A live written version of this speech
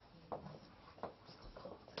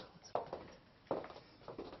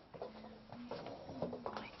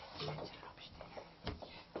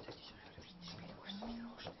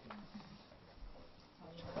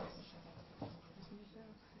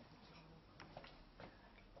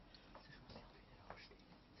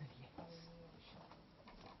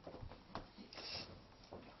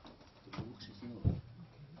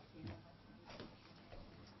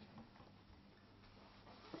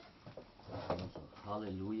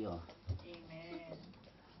Halleluja. Amen.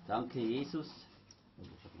 Danke, Jesus.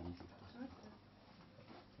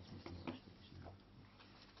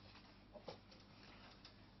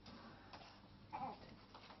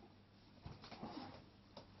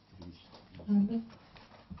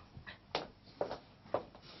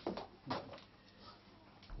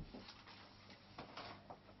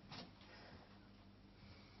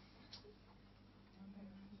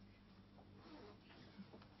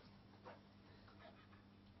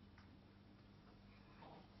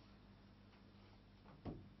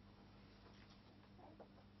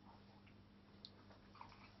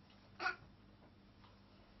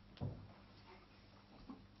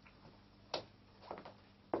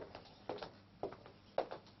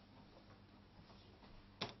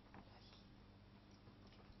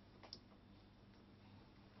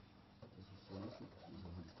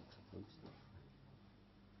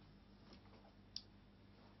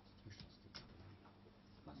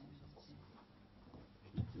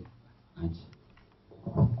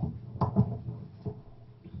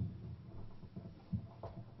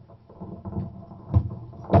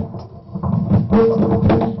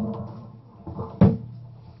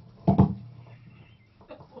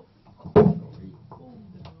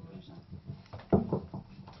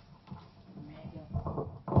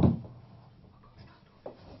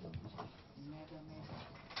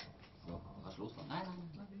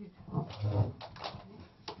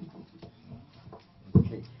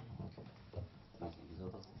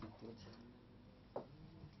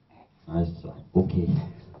 Also, okay.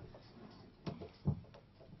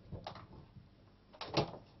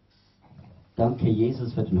 Danke,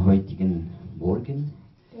 Jesus, für den heutigen Morgen.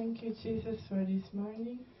 Thank you, Jesus, for this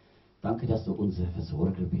morning. Danke, dass du unser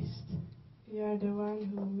Versorger bist. You are the one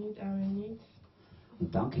who meet our needs.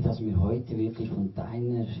 Und danke, dass wir heute wirklich von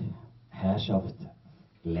deiner Herrschaft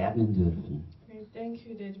lernen dürfen. And thank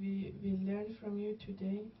you that we will learn from you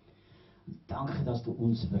today. Und danke, dass du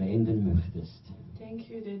uns verändern möchtest. Thank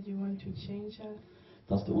you that you want to change us.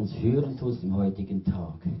 Dass du uns führen tust im heutigen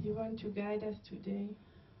Tag. You want to guide us today.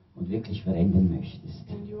 Und wirklich verändern möchtest.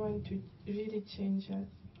 And you want to really change us.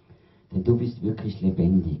 Denn du bist wirklich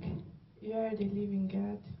lebendig. You are the living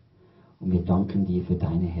God. Und wir danken dir für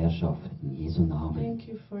deine Herrschaft in Jesu Namen. Thank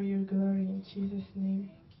you for your glory in Jesus' name.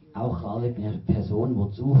 Auch alle Personen,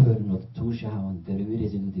 die zuhören oder zuschauen, berühre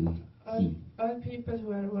sie. All people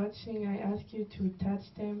who are watching, I ask you to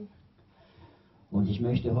touch them. Und ich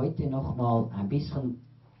möchte heute nochmal ein bisschen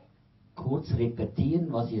kurz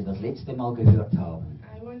repetieren, was wir das letzte Mal gehört haben.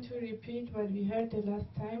 I want to repeat what we heard the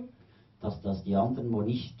last time. Dass die anderen,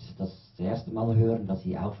 die nicht das erste Mal hören, dass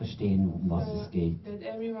sie auch verstehen, um was es geht. That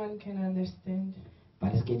everyone can understand.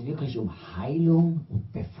 Weil es geht wirklich um Heilung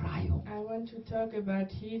und Befreiung. I want to talk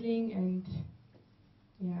about healing and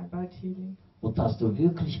about healing. Und dass du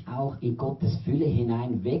wirklich auch in Gottes Fülle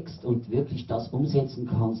hinein wächst und wirklich das umsetzen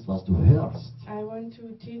kannst, was du hörst. I want to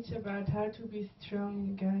teach about how to be strong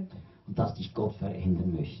in God. Und dass dich Gott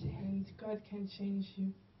verändern möchte. And God can change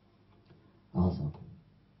you. Also,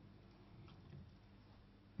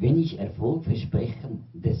 wenn ich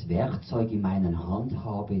erfolgversprechendes Werkzeug in meiner Hand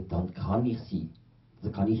habe, dann kann ich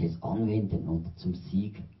es anwenden und zum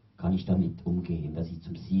Sieg kann ich damit umgehen, dass ich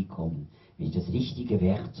zum Sieg komme, wenn ich das richtige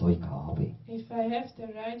Werkzeug habe. If I have the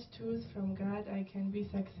right tools from God, I can be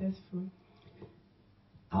successful.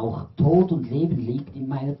 Auch Tod und Leben liegt in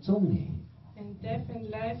meiner Zunge. And death and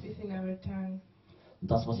life is in our tongue.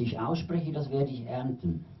 Und das, was ich ausspreche, das werde ich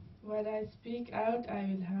ernten. What I speak out,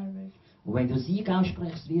 I will harvest. Und wenn du Sieg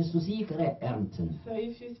aussprichst, wirst du Sieg ernten. So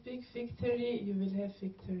if you speak victory, you will have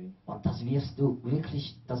victory. Und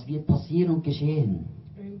das wird passieren und geschehen.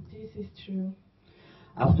 And this is true.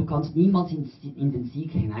 Auch du kannst niemals in den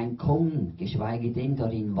Sieg hineinkommen, geschweige denn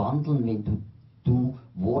darin wandeln, wenn du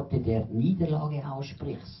Worte der Niederlage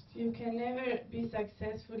aussprichst. You can never be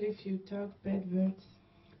successful if you talk bad words.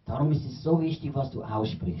 Darum ist es so wichtig, was du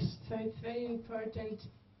aussprichst. So it's very important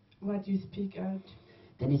what you speak out.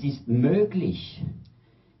 Denn es ist möglich,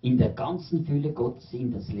 in der ganzen Fülle Gottes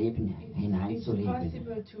in das Leben It's hineinzuleben.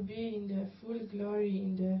 possible to be in the full glory,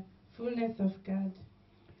 in the fullness of God.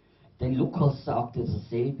 Denn Lukas sagte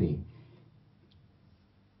dasselbe.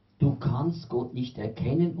 Du kannst Gott nicht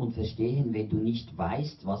erkennen und verstehen, wenn du nicht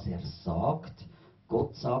weißt, was er sagt.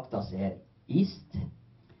 Gott sagt, dass er ist,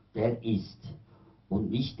 der ist. Und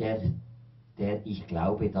nicht der ich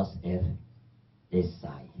glaube, dass er es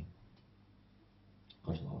sei.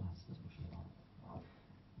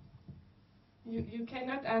 You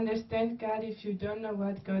cannot understand God if you don't know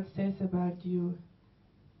what God says about you.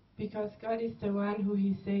 Because God is the one who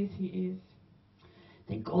He says He is.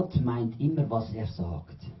 Denn Gott meint immer, was er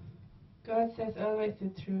sagt. God says always the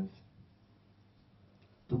truth.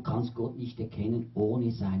 Du kannst Gott nicht erkennen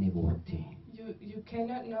ohne seine Worte. You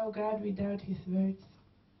cannot know God without His words.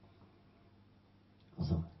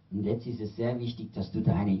 Also, und jetzt ist es sehr wichtig, dass du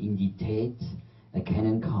deine Identität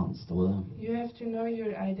erkennen kannst, oder? You have to know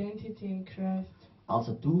your identity in Christ.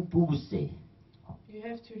 Also du Buße. You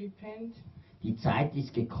have to repent. Die Zeit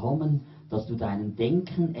ist gekommen, dass du dein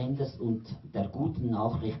Denken änderst und der guten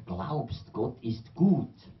Nachricht glaubst. Gott ist gut.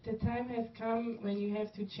 The time has come when you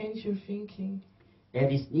have to change your thinking. Er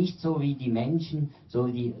ist nicht so wie die Menschen, so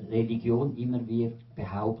wie die Religion immer wir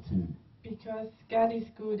behaupten. Because God is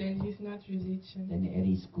good and He's not religion. Denn er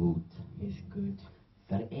ist gut. He's good.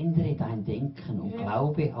 Verändere dein Denken und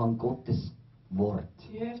glaube an Gottes Wort.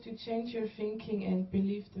 You have to change your thinking and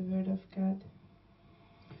believe the word of God.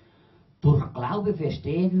 Durch Glaube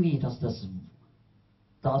verstehen wir,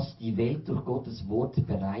 dass die Welt durch Gottes Wort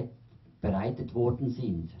bereitet worden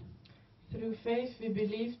sind. Through faith we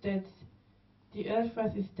believe that the earth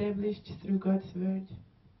was established through God's word.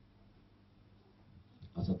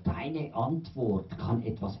 Also deine Antwort kann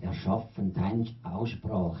etwas erschaffen, deine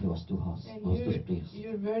Aussprache, was du hast, And was du sprichst.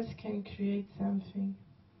 your words can create something.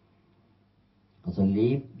 Also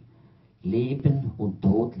Leben und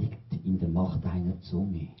Tod liegt in der Macht deiner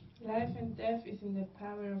Zunge. Life and death is in the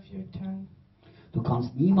power of your tongue. Du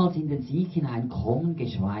kannst niemals in den Sieg hineinkommen,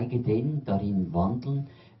 geschweige denn darin wandeln,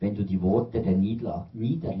 wenn du die Worte der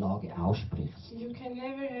Niederlage aussprichst. You can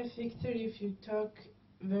never have victory if you talk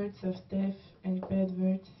words of death and bad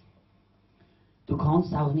words. Du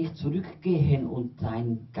kannst auch nicht zurückgehen und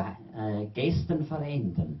dein Gestern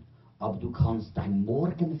verändern, aber du kannst dein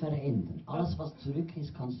Morgen verändern. Alles, was zurück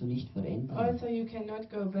ist, kannst du nicht verändern. Also you cannot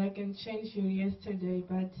go back and change your yesterday,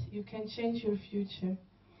 but you can change your future.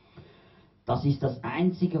 Das ist das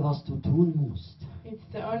Einzige, was du tun musst. It's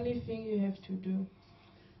the only thing you have to do.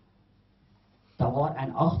 Da war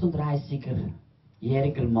ein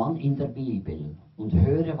 38-jähriger Mann in der Bibel und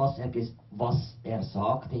höre, was er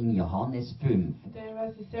sagte in Johannes 5. There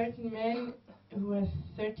was a certain man who was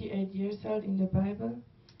 38 years old in the Bible.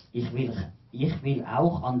 Ich will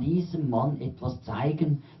auch an diesem Mann etwas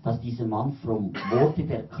zeigen, dass dieser Mann vom Worte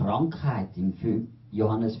der Krankheit in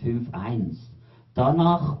Johannes 5,1.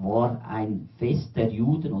 Danach war ein Fest der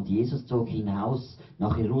Juden und Jesus zog hinaus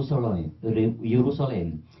nach Jerusalem.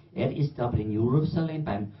 Er ist aber in Jerusalem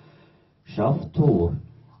beim Schaftor,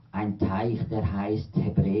 ein Teich, der heißt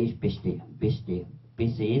hebräisch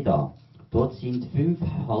Beseda. Dort sind 5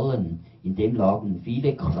 Hallen, in dem lagen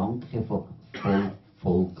viele kranke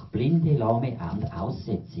Volk, Blinde, Lahme und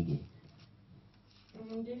Aussätzige.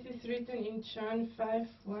 This is written in John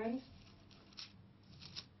 5:1.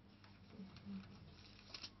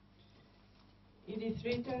 It is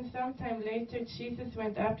written, sometime later Jesus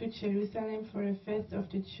went up to Jerusalem for a fest of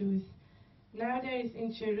the Jews. Now there is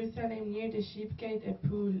in Jerusalem near the sheep gate a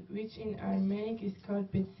pool, which in Aramaic is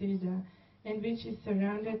called Bethesda, and which is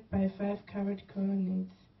surrounded by 5 covered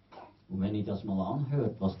colonnades. Und wenn ihr das mal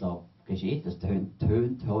anhört, was da geschieht, das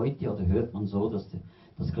tönt heute oder hört man so, dass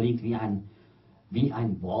das klingt wie ein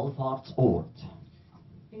Wallfahrtsort.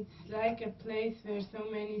 It's like a place where so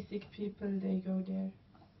many sick people, they go there.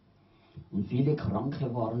 Und viele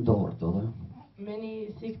Kranke waren dort, oder? Many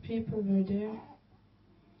sick people were there.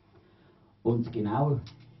 Und genau,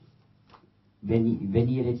 wenn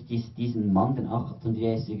ihr jetzt diesen Mann, den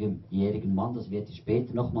 38-jährigen Mann, das werdet ihr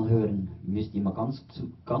später nochmal hören, müsst ihr mal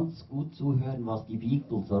ganz gut zuhören, was die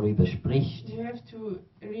Bibel darüber spricht. You have to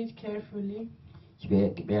read carefully. Ich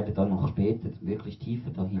werde da noch später wirklich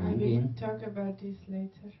tiefer da I will hineingehen. talk about this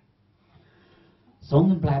later.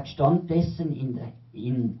 Sondern bleibt standdessen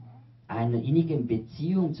in einer innigen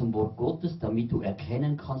Beziehung zum Wort Gottes, damit du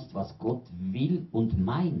erkennen kannst, was Gott will und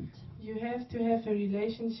meint. You have to have a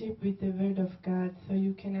relationship with the Word of God so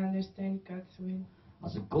you can understand God's will.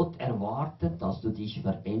 Also Gott erwartet, dass du dich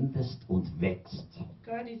veränderst und wächst.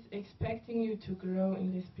 God is expecting you to grow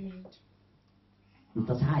in the Spirit. Und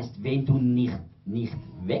das heißt, wenn du nicht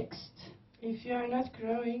wächst, If you are not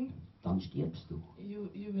growing, dann stirbst du.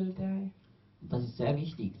 you will die. Und das ist sehr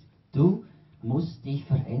wichtig. Du musst dich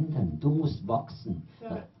verändern, du musst wachsen, So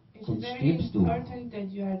it's sonst very stirbst du. important that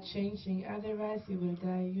you are changing, otherwise you will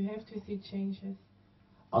die. You have to see changes.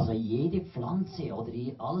 Also jede Pflanze oder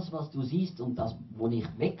alles, was du siehst und das, wo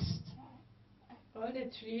nicht wächst All the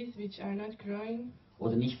trees which are not growing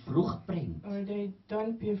oder nicht Frucht bringt, or they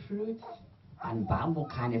don't bear fruits, ein Baum, wo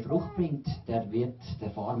keine Frucht bringt, der wird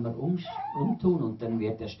der Farmer umtun und dann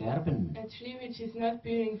wird er sterben. a tree which is not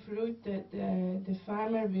bearing fruit, the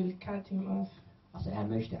farmer will cut him off. Also er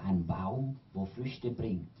möchte einen Baum, wo Früchte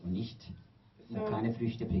bringt und nicht, wo So keine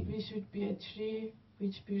Früchte bringt. we should be a tree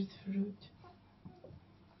which bears fruit.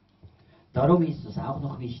 Darum ist es auch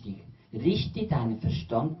noch wichtig, richte deinen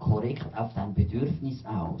Verstand korrekt auf dein Bedürfnis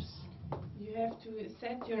aus. You have to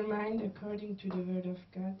set your mind according to the word of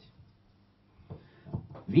God.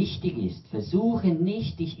 Wichtig ist, versuche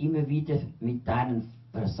nicht, dich immer wieder mit deinen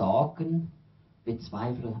Versagen,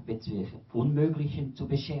 Unmöglichen zu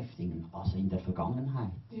beschäftigen, also in der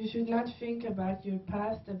Vergangenheit. You should not think about your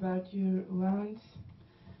past, about your wounds.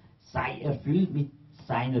 Sei erfüllt mit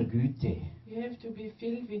seiner Güte. You have to be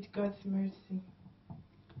filled with God's mercy.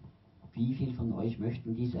 Wie viele von euch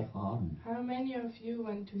möchten dies erfahren? How many of you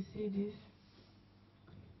want to see this?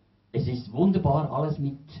 Es ist wunderbar,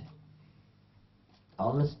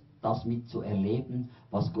 alles das mitzuerleben,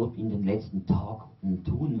 was Gott in den letzten Tagen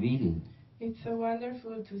tun will. It's so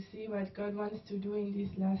wonderful to see what God wants to do in these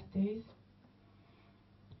last days.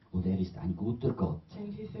 Und er ist ein guter Gott.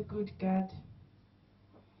 And He's a good God.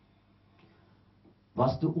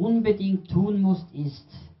 Was du unbedingt tun musst, ist,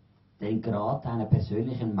 den Grad deiner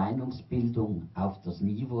persönlichen Meinungsbildung auf das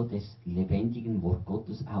Niveau des lebendigen Wort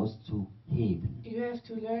Gottes auszuheben. You have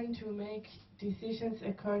to learn to make decisions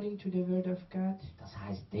according to the word of God. Das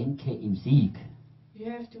heißt, denke im Sieg. You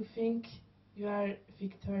have to think you are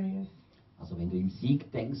victorious. Also wenn du im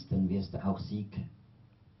Sieg denkst, dann wirst du auch Sieg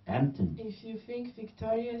ernten. If you think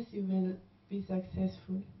victorious, you will be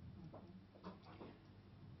successful.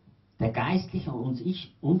 Der geistliche und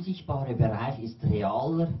unsichtbare Bereich ist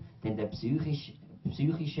realer, denn der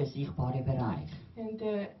psychische sichtbare Bereich. And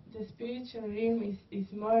the spiritual realm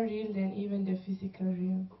is more real than even the physical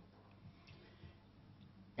realm.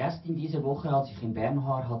 Erst in dieser Woche, als ich in Bern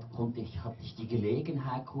war, hatte ich die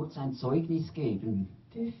Gelegenheit, kurz ein Zeugnis geben.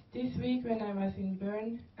 This week when I was in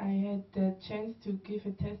Bern, I had the chance to give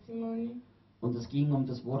a testimony. Und es ging um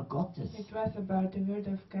das Wort Gottes. It was about the word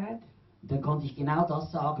of God. Und dann konnte ich genau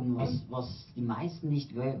das sagen, was die meisten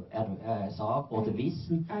nicht sagen oder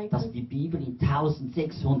wissen, dass die Bibel in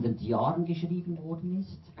 1600 Jahren geschrieben worden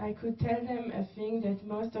ist. I could tell them a thing that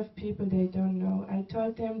most of people they don't know. I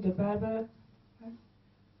told them the Bible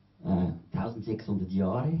 1600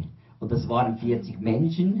 Jahre. Und das waren 40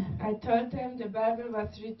 Menschen. I told them the Bible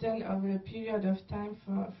was written over a period of time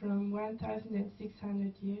from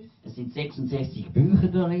 1600 years Es sind 66 Bücher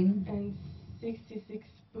darin. and 66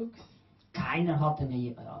 books. Keiner hat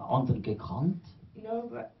den anderen gekannt. No,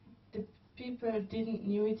 but the people didn't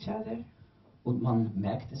know each other. Und man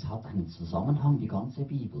merkt, es hat einen Zusammenhang, die ganze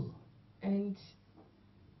Bibel. And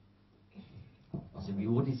Also wie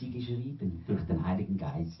wurde sie geschrieben? Durch den Heiligen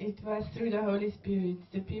Geist. it was through the Holy Spirit.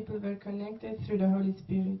 The people were connected through the Holy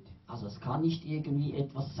Spirit. Also es kann nicht irgendwie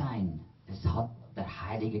etwas sein. Der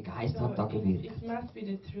Heilige Geist So hat da gewirkt. it must be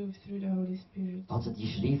the truth through the Holy Spirit. Also die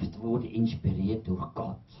Schrift wurde inspiriert durch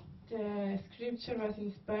Gott. The scripture was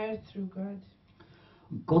inspired through God.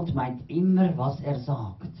 Und Gott meint immer, was er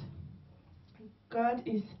sagt. God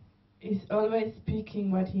is always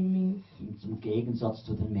speaking what He means, Zum Gegensatz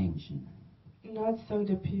zu den Menschen. not so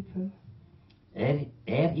the people.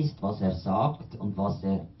 Er ist, was er sagt und was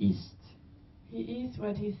er ist. He is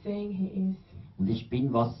what He's saying He is. Und ich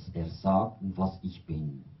bin, was er sagt und was ich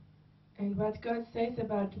bin. And what God says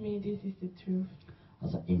about me, this is the truth.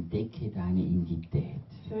 Also entdecke deine Identität.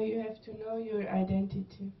 So you have to know your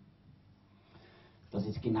identity. Das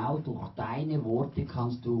ist genau durch deine Worte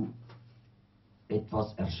kannst du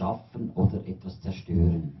etwas erschaffen oder etwas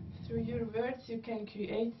zerstören. Through your words you can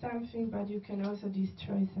create something, but you can also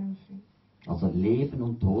destroy something. Also Leben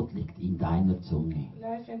und Tod liegt in deiner Zunge.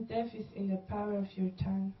 Life and death is in the power of your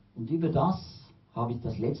tongue. Und über das habe ich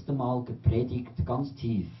das letzte Mal gepredigt, ganz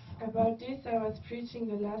tief. About this I was preaching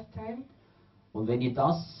the last time. Und wenn ihr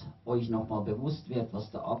das euch nochmal bewusst wird, was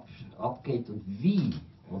da abgeht und wie,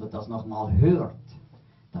 oder das nochmal hört,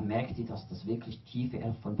 dann merkt ihr, dass das wirklich tiefe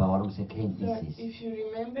Offenbarungserkenntnis So ist. if you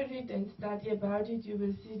remember it and study about it, you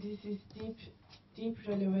will see this is deep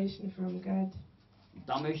revelation from God.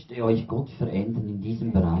 Da möchte euch Gott verändern in diesem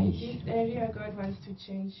In Bereich. this area God wants to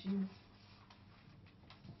change you.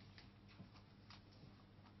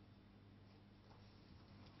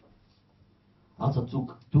 Also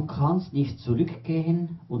du kannst nicht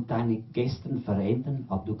zurückgehen und deine Gestern verändern,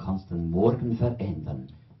 aber du kannst den Morgen verändern.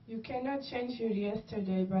 You cannot change your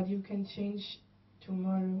yesterday, but you can change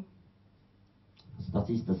tomorrow. Also das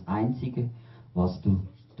ist das Einzige, was du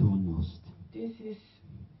tun musst. This is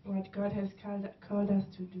what God has called us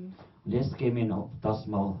to do. Und jetzt gehen wir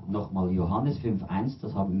nochmal Johannes 5,1,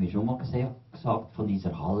 das haben wir schon mal gesagt, von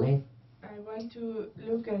dieser Halle. I want to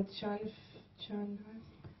look at John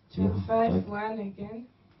Ja, 5:1 again.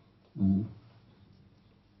 Mhm.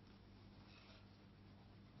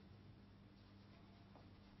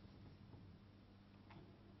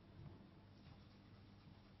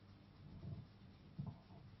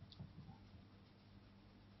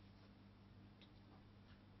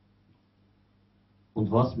 Und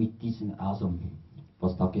was mit diesem, also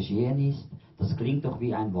was da geschehen ist, das klingt doch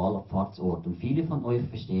wie ein Wallfahrtsort. Und viele von euch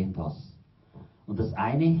verstehen das. Und das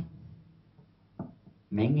eine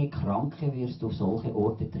Menge Kranke wirst du auf solche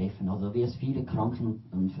Orte treffen. Also du wirst viele Kranken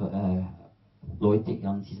und Leute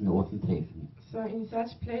an diesen Orten treffen. So in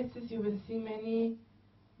such places you will see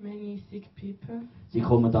many sick people. Sie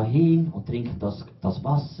kommen dahin und trinken das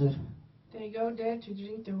Wasser, They go there to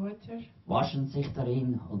drink the water. waschen sich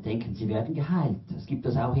darin und denken, sie werden geheilt. Es gibt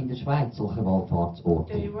das auch in der Schweiz, solche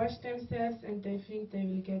Wallfahrtsorte. They wash themselves and they think they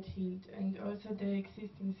will get healed. And also they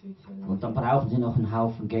exist in Switzerland. Und dann brauchen sie noch einen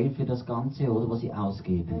Haufen Geld für das Ganze, oder was sie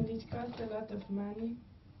ausgeben. And it costs a lot of money.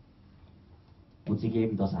 Und sie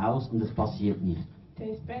geben das aus und es passiert nicht.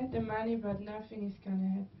 They spend the money but nothing is gonna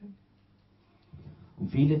happen. Und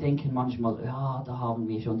viele denken manchmal, ja, da haben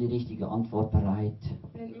wir schon die richtige Antwort bereit.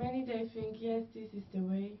 And many they think, yes, this is the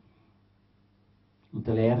way. Und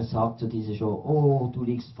der Lehrer sagt zu dieser schon, oh, du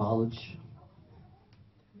liegst falsch.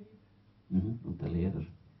 Und der Lehrer.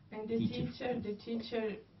 And the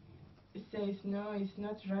teacher says, no, it's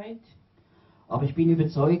not right. Aber ich bin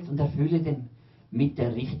überzeugt und erfülle den mit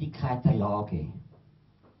der Richtigkeit der Lage.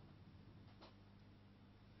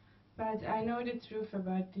 But I know the truth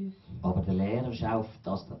about this. Aber der Lehrer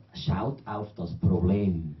schaut auf das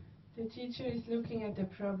Problem. The teacher is looking at the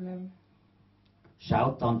problem.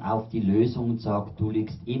 Schaut dann auf die Lösung und sagt, du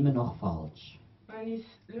liegst immer noch falsch. And he's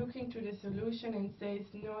looking to the solution and says,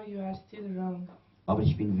 no, you are still wrong. Aber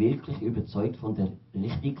ich bin wirklich überzeugt von der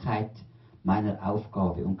Richtigkeit meiner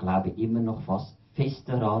Aufgabe und glaube immer noch fest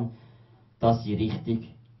daran, dass sie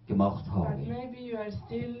richtig gemacht But habe. maybe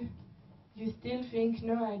you still think,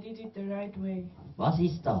 no, I did it the right way. Was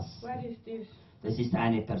ist das? What is this? Das ist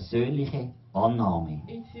eine persönliche Annahme.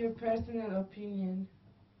 It's your personal opinion.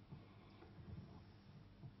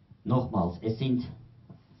 Nochmals, es sind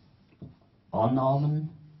Annahmen,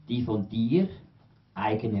 die von dir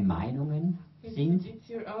eigene Meinungen sind. It's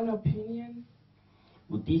your own opinion.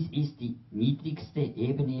 Und dies ist die niedrigste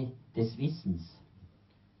Ebene des Wissens.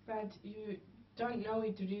 But you don't know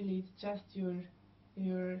it really. It's just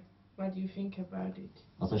your what you think about it.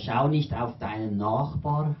 Also schau nicht auf deinen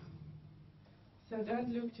Nachbar, So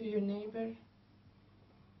don't look to your neighbor,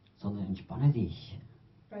 sondern entspanne dich.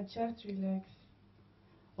 but just relax.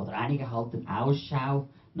 Oder einige halten Ausschau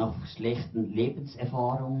nach schlechten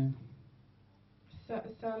Lebenserfahrungen,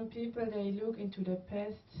 Some people they look into the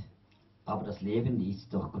past, aber das Leben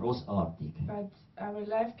ist doch großartig, but our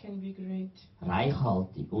life can be great.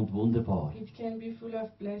 reichhaltig und wunderbar. It can be full of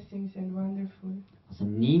blessings and wonderful. Also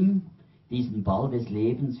nimm diesen Ball des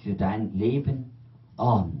Lebens für dein Leben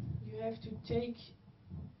an. You have to take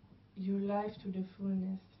your life to the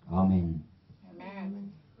fullness. Amen.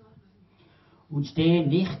 Amen. Und stehe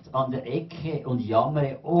nicht an der Ecke und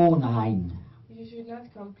jammere, oh nein, You should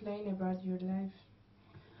not complain about your life.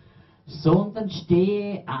 sondern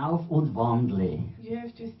stehe auf und wandle. You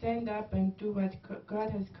have to stand up and do what God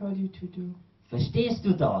has called you to do. Verstehst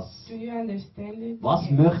du das? Do you understand it? Was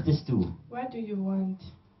möchtest du? What do you want?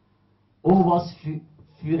 Oh, was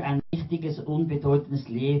für ein wichtiges, unbedeutendes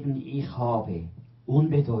Leben ich habe.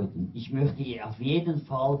 Unbedeutend. Ich möchte auf jeden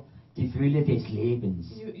Fall die Fülle des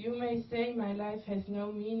Lebens. You may say my life has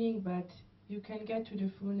no meaning, but you can get to the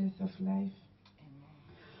fullness of life.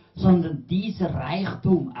 Sondern dieser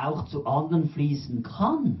Reichtum auch zu anderen fließen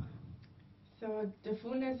kann. So the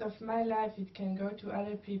fullness of my life, it can go to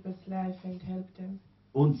other people's life and help them.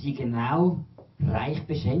 Und sie genau reich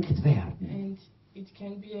beschenkt werden. And it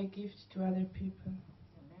can be a gift to other people.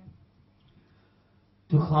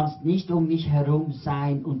 Du kannst nicht um mich herum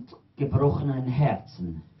sein und gebrochenen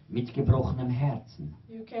Herzen, mit gebrochenem Herzen.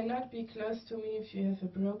 You cannot be close to me if you have a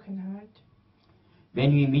broken heart.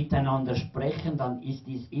 Wenn wir miteinander sprechen, dann ist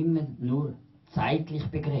dies immer nur zeitlich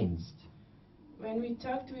begrenzt. When we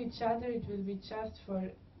talk to each other, it will be just for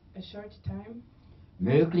a short time.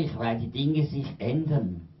 Möglich, weil die Dinge sich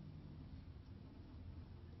ändern.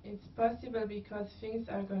 It's possible because things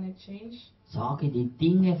are going to change. Sage, die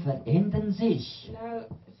Dinge verändern sich. Now,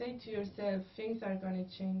 say to yourself, things are going to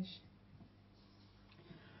change.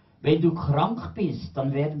 Wenn du krank bist,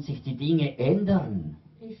 dann werden sich die Dinge ändern.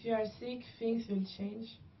 If you are sick, things will change.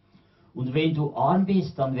 Und wenn du arm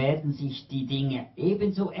bist, dann werden sich die Dinge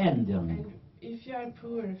ebenso ändern. And if you are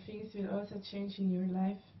poor, things will also change in your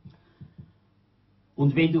life.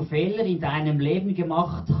 Und wenn du Fehler in deinem Leben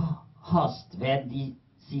gemacht hast, werden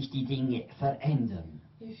sich die Dinge verändern.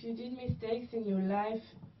 If you did mistakes in your life,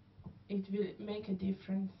 it will make a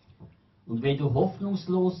difference. Und wenn du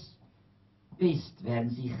hoffnungslos bist, werden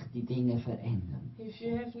sich die Dinge verändern. If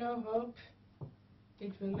you have no hope,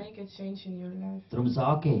 it will make a change in your life. Darum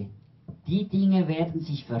sage, die Dinge werden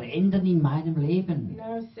sich verändern in meinem Leben.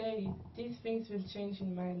 Now say, these things will change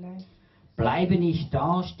in my life. Bleibe nicht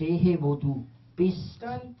da, stehe, wo du bist,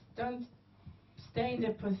 Don't stay in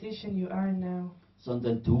the position you are now,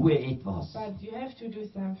 sondern tue etwas. but you have to do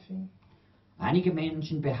something. Einige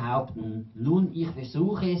Menschen behaupten, nun, ich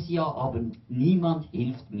versuche es ja, aber niemand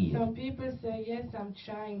hilft mir. Some people say, yes, I'm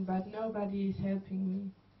trying, but nobody is helping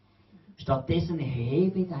me. Stattdessen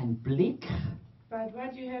hebe deinen Blick But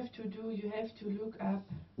what you have to do, you have to look up,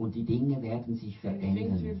 und die Dinge werden sich and things will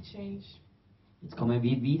verändern. change. Jetzt kommen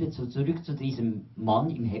wir wieder zurück zu diesem Mann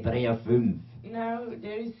im Hebräer 5. Now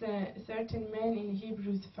there is a certain man in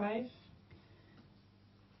Hebrews 5.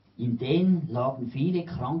 In den lagen viele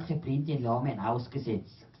kranke, blinde, lahme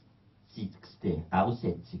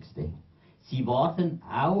Aussätzigste. Sie warten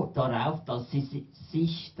auch darauf, dass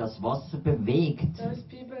sich das Wasser bewegt. Those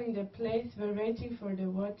people in the place were waiting for the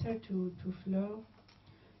water to flow.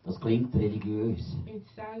 Das klingt religiös. It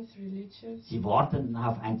sounds religious. Sie warteten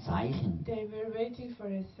auf ein Zeichen. They were waiting for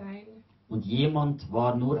a sign, Und jemand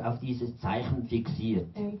war nur auf dieses Zeichen fixiert,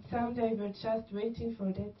 and some they were just waiting for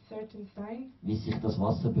that certain sign wie sich das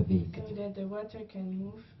Wasser bewegt. so that the water can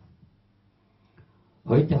move.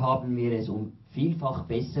 Heute haben wir es um vielfach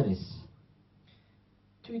Besseres.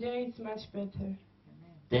 Today it's much better.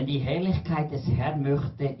 Denn die Herrlichkeit des Herrn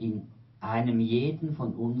möchte in einem jeden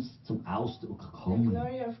von uns zum Ausdruck The kommen.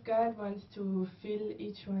 glory of God wants to fill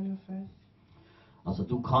each one of us. Also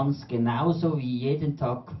du kannst genauso wie jeden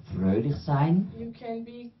Tag fröhlich sein. You can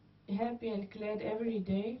be happy and glad every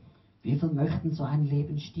day. Wie viele möchten so einen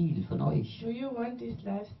Lebensstil von euch? Do you want this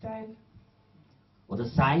lifestyle? Oder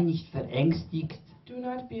sei nicht verängstigt. Do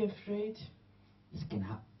not be afraid.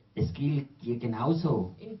 Es gilt dir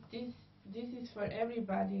genauso. This is for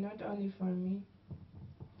everybody, not only for me.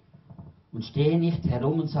 Und stehe nicht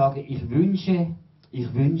herum und sage, ich wünsche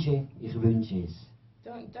es.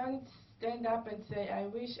 Don't stand up and say, I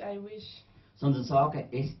wish. Sondern sage,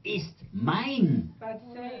 es ist mein. But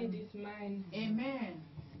say it is mine. Amen.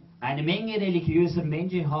 Eine Menge religiöser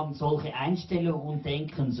Menschen haben solche Einstellungen und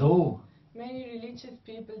denken so. Many religious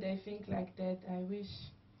people, they think like that, I wish.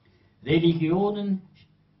 Religionen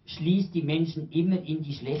schließt die Menschen immer in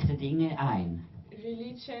die schlechten Dinge ein.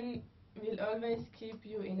 Religion will always keep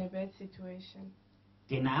you in a bad situation.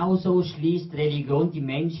 Genauso schließt Religion die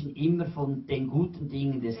Menschen immer von den guten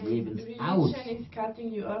Dingen des Lebens aus. Religion is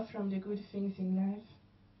cutting you off from the good things in life.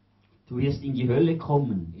 Du wirst in die Hölle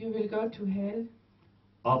kommen, You will go to hell,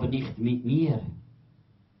 aber nicht mit mir.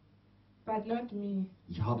 but not me.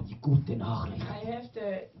 Ich habe die gute Nachricht. I have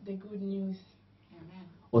the good news.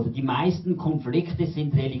 Oder die meisten Konflikte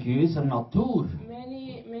sind religiöser Natur.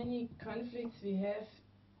 Many conflicts we have,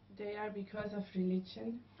 they are because of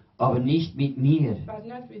religion, Aber nicht mit mir. but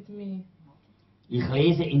not with me. Ich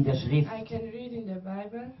lese in der Schrift, I can read in the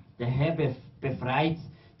Bible, der Herr befreit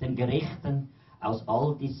den Gerechten aus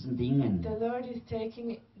all diesen Dingen. the Lord is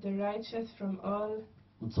taking the righteous from all,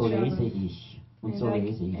 Und so lese ich. Und so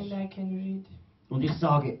lese and ich. I can read. Und ich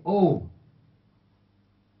sage, oh,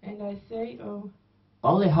 And I say, oh,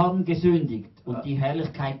 alle haben gesündigt und die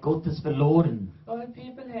Herrlichkeit Gottes verloren. all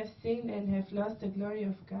people have sinned and have lost the glory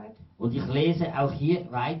of God. Und ich lese auch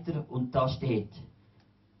hier weiter und da steht,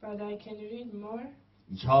 But I can read more.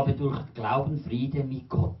 ich habe durch Glauben Friede mit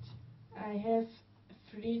Gott. I have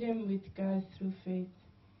freedom with God through faith.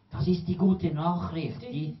 Das ist die gute Nachricht, This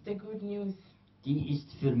die is the good news,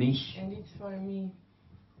 ist für mich. and it's for me.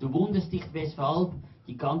 Du wunderst dich, weshalb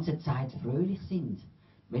die ganze Zeit fröhlich sind.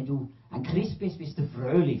 Wenn du ein Christ bist, bist du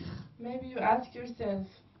fröhlich. Maybe you ask yourself,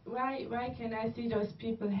 why can I see those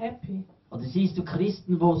people happy? Oder siehst du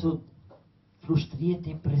Christen, wo so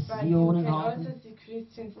frustrierte But you Depressionen can also haben? see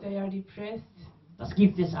Christians, they are depressed. Das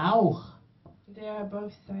gibt es auch. They are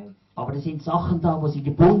both sides. Aber es sind Sachen da, wo sie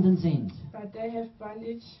gebunden sind, But they have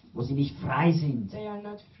bondage, wo sie nicht frei sind. they are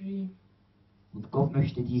not free. Und Gott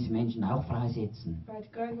möchte diese Menschen auch freisetzen. But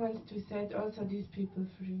God wants to set also these people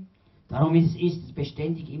free. Darum ist es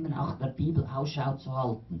beständig immer nach der Bibel Ausschau zu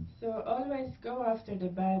halten. So always go after the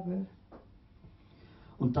Bible.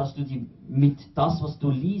 Und dass du mit das, was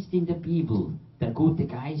du liest in der Bibel, der gute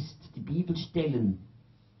Geist, die Bibelstellen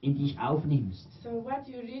in dich aufnimmst. So what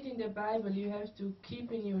you read in the Bible, you have to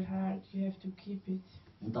keep in your heart. You have to keep it,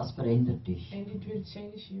 Und das verändert dich. and it will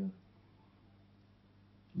change you.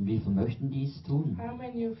 Und wie viele möchten dies tun? How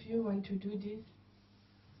many of you want to do this?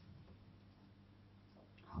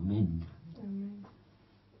 Amen. Amen.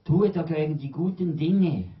 Tue dagegen die guten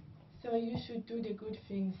Dinge. So you should do the good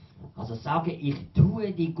things. Also sage, ich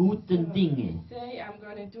tue die guten Dinge. Say, I'm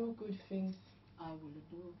gonna do good things. I will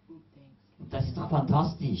do good things. Und das ist doch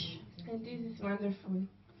fantastisch. And this is wonderful.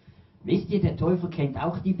 Wisst ihr, der Teufel kennt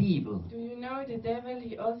auch die Bibel. Do you know the devil,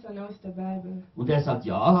 he also knows the Bible? Und er sagt,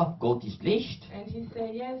 ja, Gott ist Licht. And he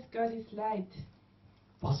said, yes, God is light.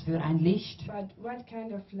 Was für ein Licht? But what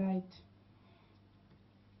kind of light?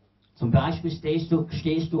 Zum Beispiel stehst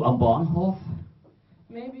du am Bahnhof,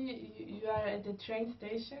 Maybe you are at the train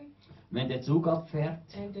station wenn der Zug abfährt,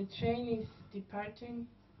 and the train is departing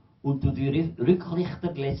und du die Rücklichter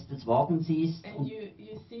des letzten Wagens siehst and und,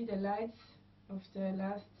 you see the lights of the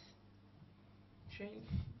last train.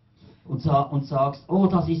 und sagst, oh,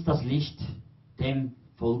 das ist das Licht, dem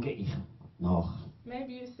folge ich nach.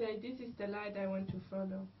 Maybe you say, this is the light I want to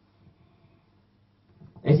follow.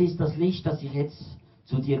 Es ist das Licht, das sich jetzt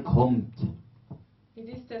zu dir kommt. It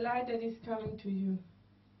is the light that is coming to you.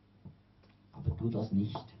 Aber tu das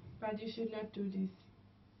nicht. But you should not do this.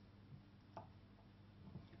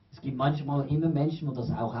 Es gibt manchmal immer Menschen, die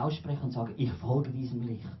das auch aussprechen und sagen, ich folge diesem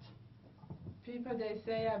Licht. People, they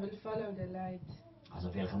say, I will follow the light.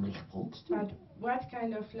 Also welchem Licht folgst du? But what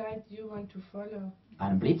kind of light do you want to follow?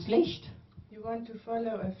 Einem Blitzlicht? You want to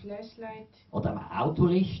follow a flashlight Oder einem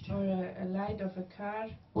Autolicht? or a light of a car?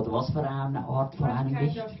 Oder was für eine Art von What einem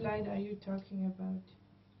kind Licht? of light are you talking about?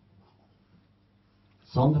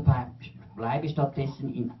 Sondern bleibe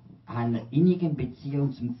stattdessen in einer innigen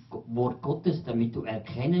Beziehung zum Wort Gottes, damit du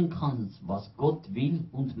erkennen kannst, was Gott will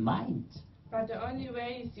und meint. But the only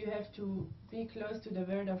way is you have to be close to the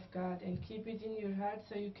Word of God and keep it in your heart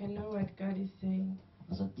so you can know what God is saying.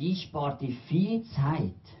 Also die spart dir viel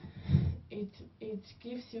Zeit. It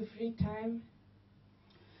gives you free time.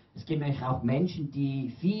 Es gibt nämlich auch Menschen, die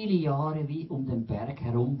viele Jahre wie um den Berg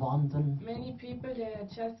herumwandern Many people, they are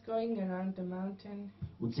just going around the mountain.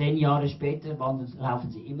 und 10 Jahre später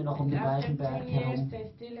laufen sie immer noch um And den after gleichen Berg 10 years, herum. they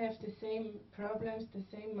still have the same problems, the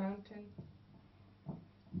same mountain.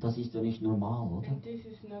 Und das ist ja nicht normal, oder? And this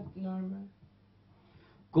is not normal.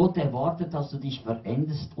 Gott erwartet, dass du dich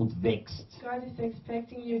veränderst und wächst. God is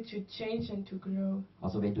expecting you to change and to grow.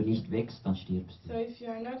 Also wenn du nicht wächst, dann stirbst du. So if you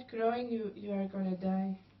are not growing, you are gonna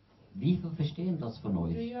die. Wie viele verstehen das von Do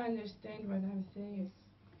euch? you understand what I'm saying?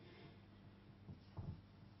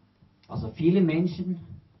 Also viele Menschen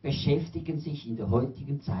beschäftigen sich in der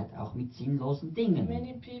heutigen Zeit auch mit sinnlosen Dingen.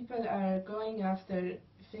 Many people are going after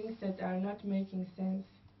things that are not making sense.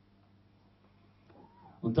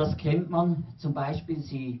 Und das kennt man zum Beispiel,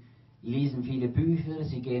 sie lesen viele Bücher,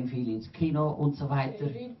 sie gehen viel ins Kino und so They weiter.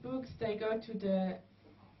 read books, they go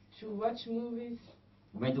to watch movies.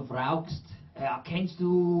 Und wenn du fragst, kennst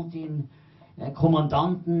du den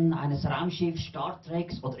Kommandanten eines Raumschiffs Star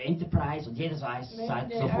Treks oder Enterprise? Und jeder sagt Maybe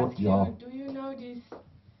they sofort ask ja. you, do you know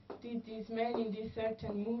this man in this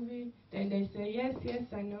certain movie? Then they say, yes,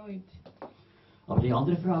 I know it. Aber die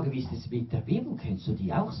andere Frage, wie ist es mit der Bibel? Kennst du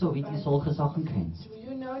die auch so, wie du solche Sachen kennst? Do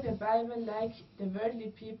you know the Bible like the worldly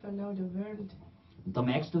people know the world? Und da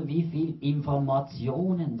merkst du, wie viel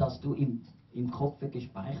Informationen, dass du im Kopf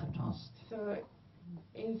gespeichert hast. So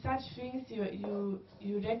in such things you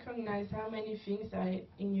recognize how many things are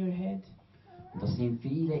in your head. Und das sind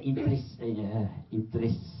viele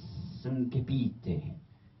Interessengebiete.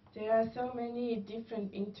 There are so many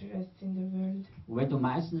different interests in the world. Und wenn du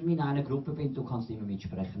meistens in einer Gruppe bist, du kannst immer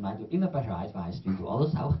mitsprechen, weil du immer Bescheid weißt, wie du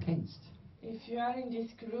alles auch kennst. If you are in this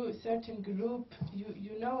certain group, you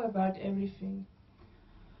know about everything.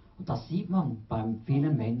 Und das sieht man bei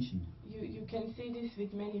vielen Menschen. You can see this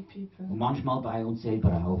with many people. Und manchmal bei uns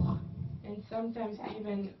selber auch. And sometimes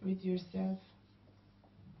even with yourself.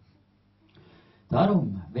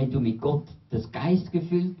 Darum, wenn du mit Gott des Geist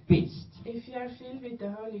gefüllt bist, If you are filled with the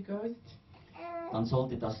Holy Ghost, dann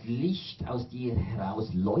sollte das Licht aus dir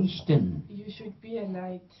heraus leuchten. you should be a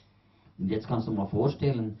light. Und jetzt kannst du mal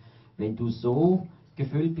vorstellen, wenn du so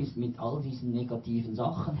gefüllt bist mit all diesen negativen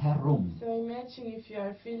Sachen herum, So imagine if you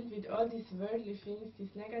are filled with all these worldly things,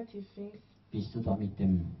 these negative things. bist du da mit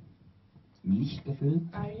dem Licht gefüllt?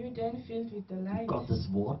 Are you then filled with the Mit light?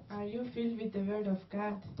 Gottes Wort, Are you filled with the Word of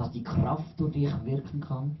God? dass die Kraft durch dich wirken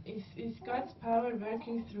kann? Is God's power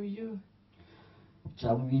working through you?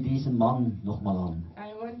 Schauen wir diesen Mann nochmal an.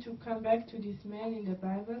 I want to come back to this man in the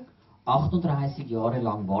Bible. 38 Jahre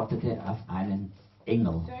lang wartete er auf einen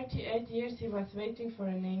Engel, 38 years he was waiting for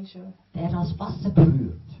an angel der das Wasser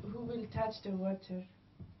berührt. who will touch the water.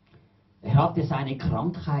 Er hatte seine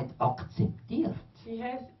Krankheit akzeptiert. He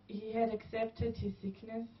had accepted his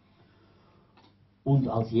sickness. Und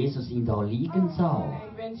als Jesus ihn da liegen sah,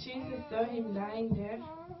 And when Jesus saw him lying there,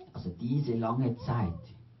 also diese lange Zeit,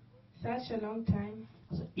 such a long time,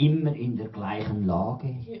 also immer in der gleichen Lage,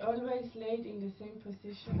 he always laid in the same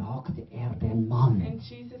position. fragte er den Mann, And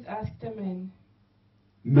Jesus asked the man,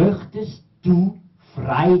 möchtest du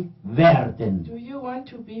frei werden? Do you want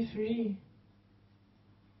to be free?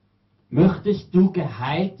 Möchtest du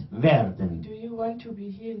geheilt werden? Do you want to be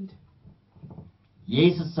healed?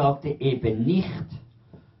 Jesus sagte eben nicht,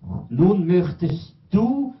 nun möchtest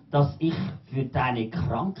du, dass ich für deine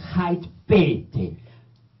Krankheit bete.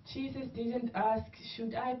 Jesus didn't ask,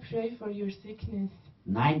 should I pray for your sickness?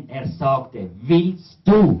 Nein, er sagte, willst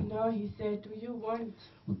du? No, he said, do you want?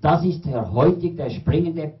 Und das ist heute der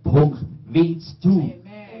springende Punkt. Willst du?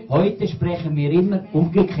 And Heute sprechen wir immer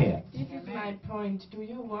umgekehrt. this is my point. Do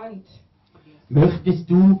you want? Möchtest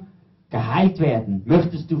du geheilt werden?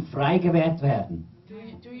 Möchtest du frei gewährt werden?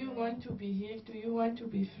 Do you want to be healed? Do you want to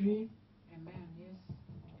be free?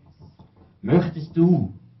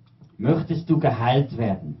 Möchtest du geheilt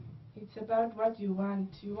werden? It's about what you want.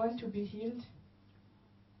 You want to be healed?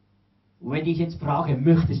 Und wenn ich jetzt frage,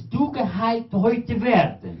 möchtest du geheilt heute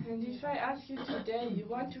werden? And if I ask you today, you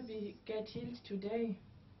want to get healed today?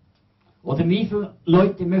 Oder wie viele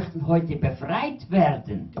Leute möchten heute befreit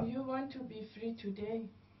werden? Do you want to be free today?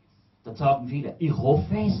 Dann sagen viele, ich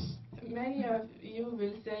hoffe es. Many of you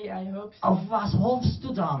will say, I hope so. Auf was hoffst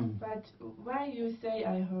du dann? But why you say,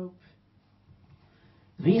 I hope?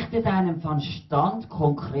 Richte deinen Verstand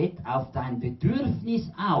konkret auf dein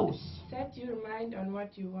Bedürfnis aus. Set your mind on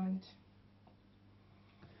what you want.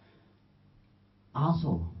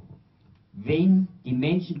 Also, wenn die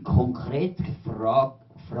Menschen konkret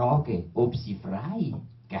frage, ob sie frei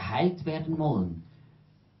geheilt werden wollen,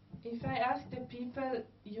 If I ask the people,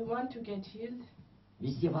 you want to get healed?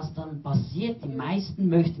 wisst ihr, was dann passiert? Die meisten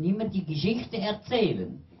möchten immer die Geschichte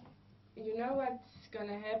erzählen. You know what's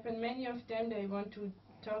gonna happen? Many of them, they want to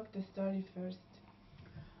talk the story first.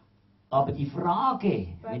 Aber die Frage,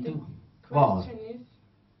 But wenn the du war, question is,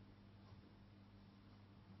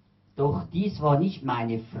 doch dies war nicht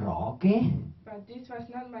meine Frage, but this was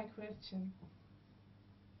not my question.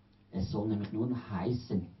 es soll nämlich nur noch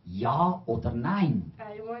heißen, ja oder nein.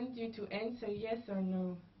 I want you to answer yes or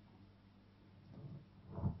no.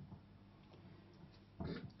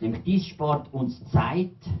 Nämlich dies spart uns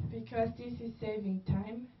Zeit, Because this is saving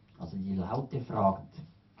time. also die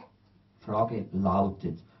Frage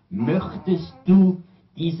lautet, möchtest du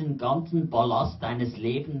diesen ganzen Ballast deines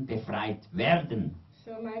Lebens befreit werden?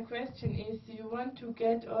 So my question is, do you want to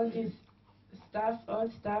get all this stuff,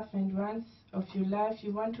 old stuff and runs of your life?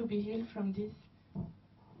 You want to be healed from this?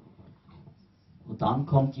 Und dann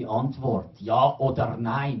kommt die Antwort, ja oder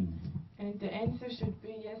nein. And the answer should be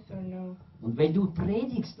yes or no. Und wenn du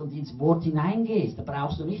predigst und ins Wort hineingehst, dann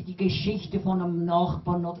brauchst du nicht die Geschichte von einem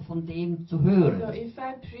Nachbarn oder von dem zu So hören. if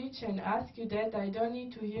I preach and ask you that, I don't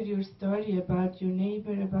need to hear your story about your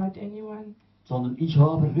neighbor, about anyone. Sondern ich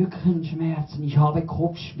habe Rückenschmerzen, ich habe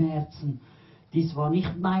Kopfschmerzen. Dies war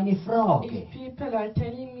nicht meine Frage. If people are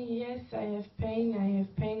telling me, yes, I have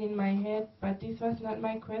pain in my head, but this was not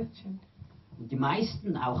my question. Und die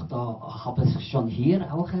meisten, auch da, habe ich schon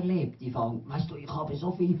hier auch erlebt, die sagen, weißt du, ich habe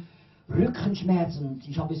so viel Rückenschmerzen und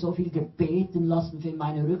ich habe so viel gebeten lassen für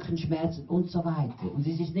meine Rückenschmerzen und so weiter. Und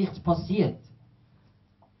es ist nichts passiert.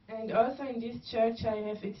 And also in this church I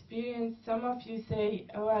have experienced, some of you say,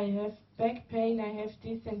 oh, I have back pain, I have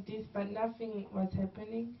this and this, but nothing was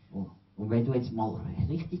happening. Und wenn du jetzt mal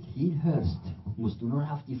richtig hinhörst, musst du nur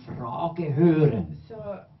auf die Frage hören. So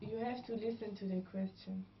you have to listen to the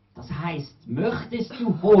question. Das heißt, möchtest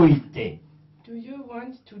du heute Do you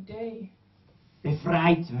want today?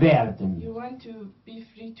 befreit werden? You want to be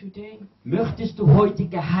free today? Möchtest du heute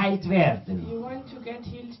geheilt werden? You want to get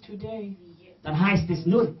healed today? Dann heißt es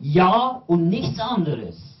nur Ja und nichts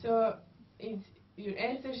anderes. So your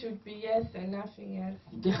answer should be yes and nothing else.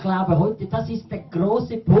 Und ich glaube heute, das ist der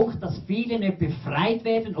große Punkt, dass viele nicht befreit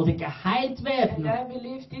werden oder geheilt And werden, I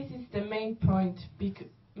believe this is the main point.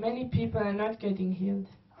 Many people are not getting healed.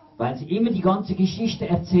 weil sie immer die ganze Geschichte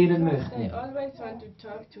erzählen They möchten. always want to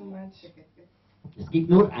talk too much. Es gibt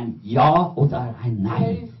nur ein Ja oder ein There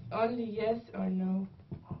Nein. is only yes or no.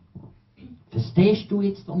 Verstehst du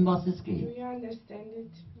jetzt, um was es Do geht? you understand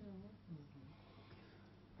it?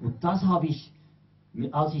 Und das habe ich,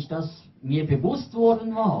 als ich das mir bewusst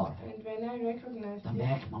worden war, And when I recognized da it,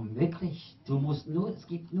 merkt man wirklich, es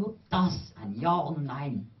gibt nur das, ein Ja und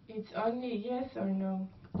Nein. it's only yes or no.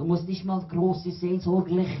 Du musst nicht mal große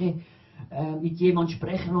seelsorgliche mit jemand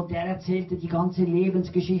sprechen und der erzählte die ganze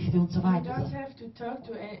Lebensgeschichte und so You weiter. don't have to talk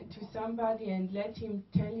to somebody and let him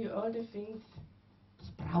tell you all the things.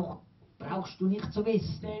 Das brauchst du nicht zu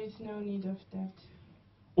wissen. There is no need of that.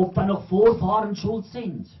 Ob da noch Vorfahren schuld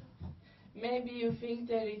sind. Maybe you think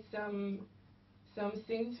there is some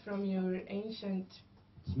sins from your ancient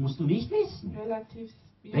Das musst du nicht wissen. relatives.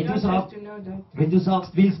 You Wenn du, don't have sag, to know that. wenn du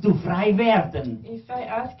sagst, willst du frei werden, If I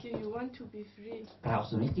ask you, you want to be free,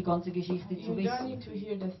 brauchst du nicht die ganze Geschichte you zu don't need wissen. to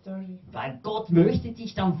hear the story. Weil Gott möchte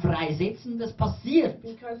dich dann freisetzen, das passiert.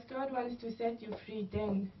 Because God wants to set you free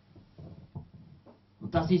then.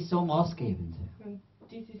 Und das ist so maßgebend. And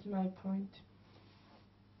this is my point.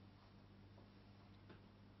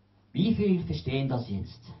 Wie viele verstehen das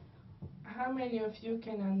jetzt? How many of you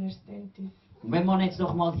can understand this? Und wenn man jetzt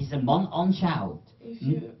noch mal diesen Mann anschaut, If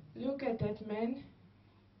you look at that man,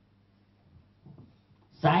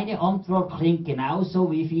 seine Antwort klingt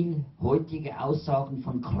genauso wie viele heutige Aussagen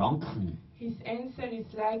von Kranken. his answer is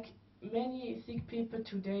like many sick people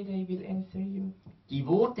today, they will answer you. Die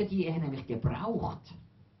Worte, die er nämlich gebraucht,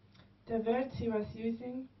 The words he was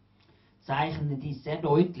using, zeichnen dies sehr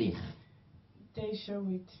deutlich. they show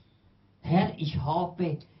it. Herr, ich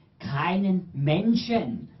habe keinen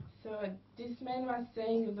Menschen. So this man was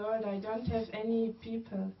saying, Lord, I don't have any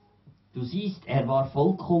people. Du siehst, er war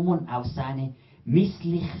vollkommen auf seine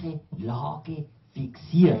missliche Lage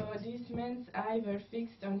fixiert. So this man's eyes were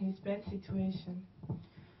fixed on his bad situation.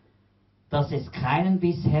 Dass es keinen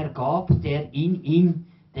bisher gab, der in ihm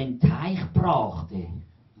den Teich brachte.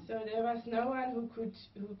 So there was no one who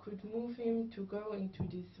could move him to go into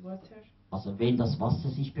this water Also wenn das Wasser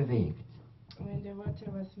sich bewegt. when the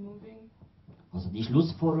water was moving. Also die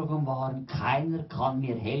Schlussfolgerungen waren, keiner kann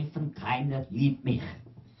mir helfen, keiner liebt mich.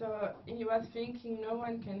 So he was thinking, no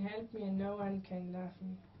one can help me and no one can love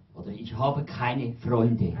me. Oder ich habe keine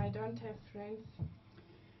Freunde. I don't have friends.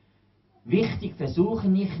 Wichtig, versuche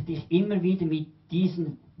nicht, dich immer wieder mit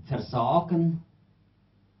diesen Versagen,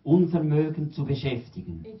 Unvermögen zu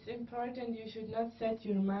beschäftigen. It's important you should not set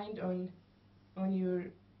your mind on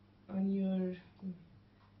your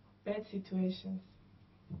bad situations.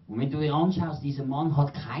 Und wenn du dir anschaust, dieser Mann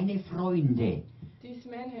hat keine Freunde. This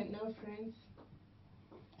man had no friends.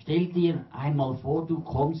 Stell dir einmal vor, du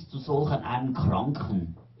kommst zu solch einem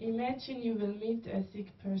Kranken. Imagine you will meet a sick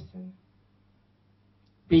person.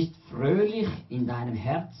 Bist fröhlich in deinem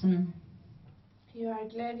Herzen You are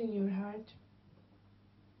glad in your heart.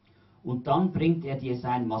 und dann bringt er dir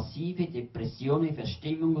seine massive Depression,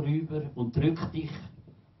 Verstimmung rüber und drückt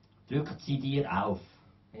sie dir auf.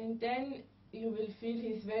 And then you will feel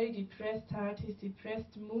his very depressed heart, his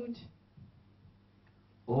depressed mood.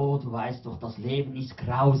 Oh, du weißt doch, das Leben ist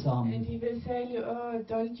grausam. And he will tell you, oh,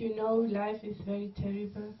 don't you know life is very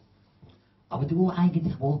terrible. Aber du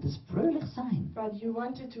eigentlich wolltest fröhlich sein. But you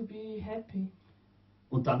wanted to be happy.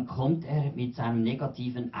 Und dann kommt er mit seiner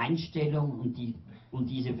negativen Einstellung und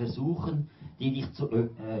diese Versuchen, die dich zu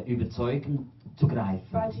überzeugen, zu greifen.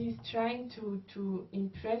 But he's trying to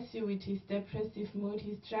impress you with his depressive mood.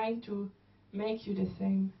 He's trying to make you the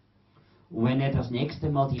same. Und wenn er das nächste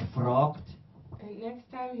Mal dich fragt, And next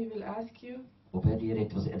time he will ask you, ob er dir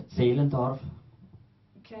etwas erzählen darf,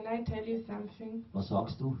 can I tell you something? was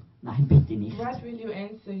sagst du? Nein, bitte nicht. What will you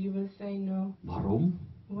answer? You will say no. Warum?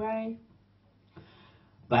 Why?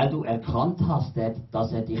 Weil du erkannt hast,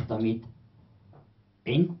 dass er dich damit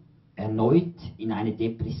erneut in eine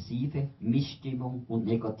depressive Missstimmung und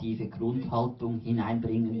negative Grundhaltung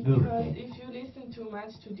hineinbringen Because würde. if you listen too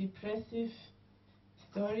much to depressive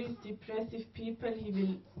stories, depressive people, he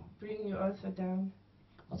will bring you also down.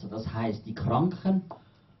 Also das heißt, die Kranken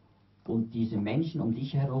und diese Menschen um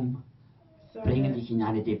dich herum So bringen dich in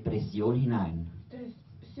eine Depression hinein. the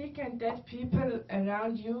sick and dead people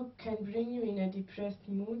around you can bring you in a depressed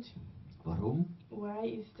mood. Warum? Why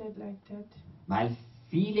is that like that? Weil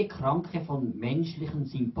viele Kranke von menschlichen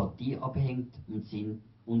Sympathie abhängt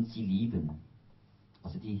und sie lieben.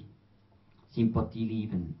 Also die Sympathie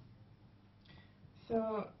lieben.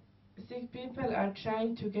 So sick people are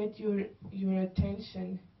trying to get your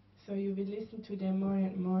attention, so you will listen to them more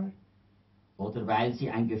and more. Oder weil sie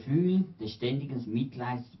ein Gefühl des ständigen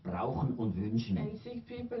Mitleids brauchen und wünschen. And sick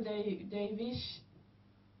people, they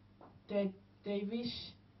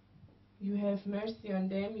wish you have mercy on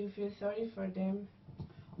them. You feel sorry for them.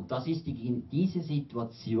 Und das ist diese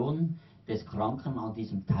Situation des Kranken an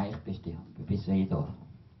diesem Teich beschrieben.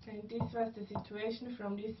 And this was the situation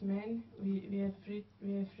from this man we have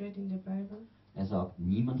read in the Bible. Er sagt,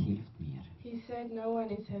 niemand hilft mir, He said, no one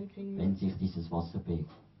is helping wenn me. sich dieses Wasser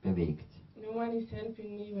bewegt. No one is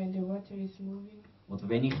helping me when the water is moving. Oder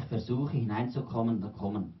wenn ich versuche hineinzukommen, dann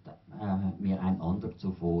kommt mir ein anderer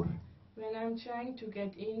zuvor. When I'm trying to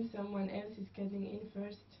get in, someone else is getting in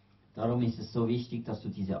first. Darum ist es so wichtig, dass du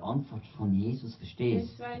diese Antwort von Jesus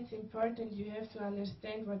verstehst. That's why it's important you have to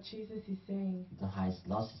understand what Jesus is saying. Das heißt,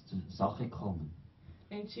 lass es zur Sache kommen.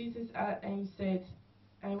 And Jesus said,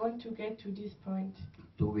 I want to get to this point.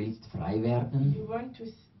 Du willst frei werden. You want to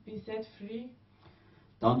be set free.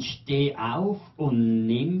 dann steh auf und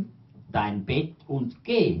nimm dein Bett und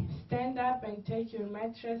geh. Stand up and take your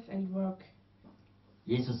mattress and walk.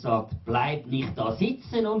 Jesus sagt, bleib nicht da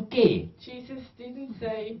sitzen und geh. Jesus didn't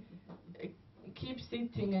say, keep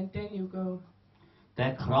sitting and then you go.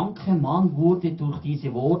 Der kranke Mann wurde durch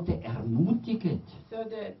diese Worte ermutigt. So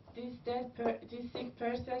this sick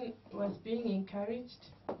person was being encouraged.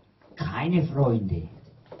 Keine Freunde.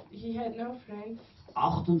 He had no friends.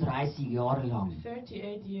 38 Jahre lang.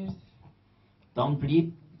 38 years.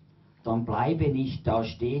 Dann bleibe nicht da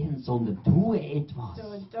stehen, sondern tue etwas. So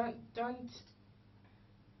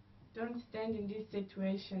don't stand in this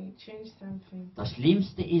situation. Change something. Das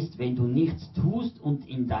Schlimmste ist, wenn du nichts tust und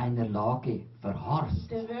in deiner Lage verharrst.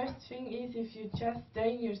 The worst thing is if you just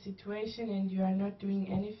stay in your situation and you are not doing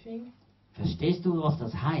anything. Verstehst du, was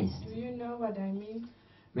das heißt? Do you know what I mean?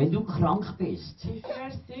 Wenn du krank bist If you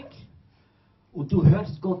are sick und du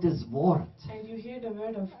hörst Gottes Wort and you hear the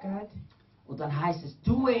word of God und dann heißt es,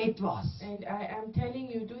 tue etwas. and I'm telling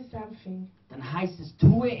you do something. Dann heißt es,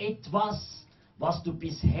 tue etwas, was du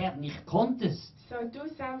bisher nicht konntest. So do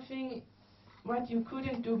something what you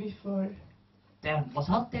couldn't do before. Was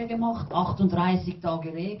hat der gemacht? 38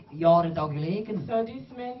 Jahre da gelegen. So this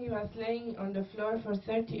man, he was laying on the floor for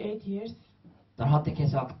 38 years. Dann hat er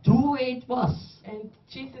gesagt, tue etwas. And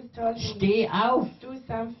Jesus told him, Steh auf. do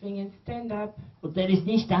something and stand up. Und der ist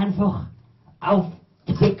nicht einfach auf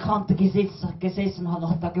die Bettkante gesessen und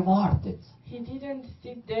hat da gewartet. He didn't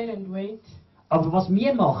sit there and wait. Aber was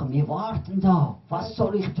wir machen, wir warten da. Was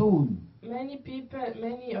soll ich tun? Many people,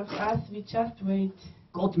 many of us, we just wait.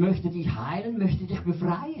 Gott möchte dich heilen, möchte dich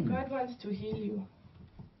befreien. God wants to heal you.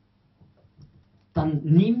 Dann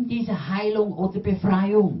nimm diese Heilung oder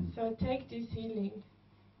Befreiung. So take this healing.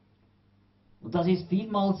 Und das ist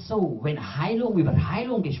vielmals so, wenn über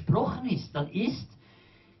Heilung gesprochen ist, dann ist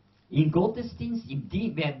im Gottesdienst,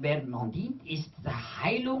 während man dient, ist der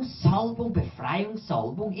Heilungssalbung,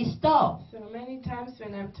 Befreiungssalbung ist da. So many times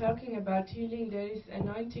when I'm talking about healing, there is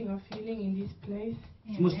anointing of healing in this place.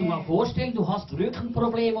 Das musst du mal vorstellen, du hast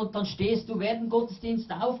Rückenprobleme und dann stehst du während dem Gottesdienst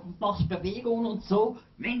auf und machst Bewegungen und so.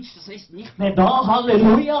 Mensch, das ist nicht mehr da,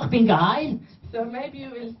 Halleluja, ich bin geheilt. So maybe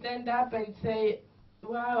you will stand up and say,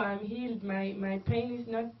 wow, I'm healed, my pain is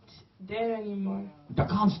not there anymore. Da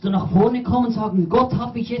kannst du nach vorne kommen und sagen, Gott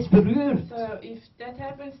hat mich jetzt berührt. So if that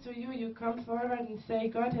happens to you, you come forward and say,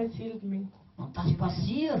 God has healed me. Und das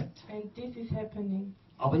passiert. And this is happening.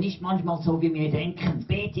 Aber nicht manchmal so, wie wir denken,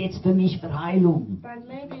 bete jetzt für mich für Heilung. But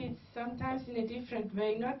maybe it's sometimes in a different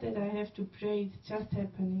way, not that I have to pray, it's just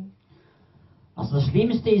happening. Also das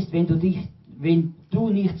Schlimmste ist, wenn du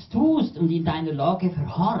nichts tust und in deiner Lage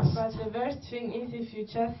verharrst. But the worst thing is if you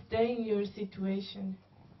just stay in your situation.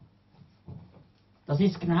 Das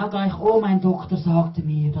ist genau gleich, oh, mein Doktor sagte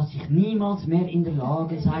mir, dass ich niemals mehr in der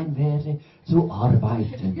Lage sein werde, zu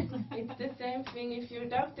arbeiten. It's the same thing if your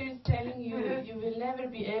doctor is telling you you will never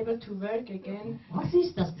be able to work again. Was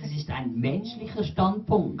ist das? Das ist ein menschlicher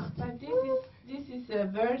Standpunkt. But this is a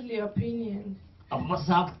worldly opinion. Aber was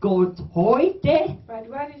sagt Gott heute? But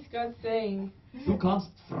what is God saying? Du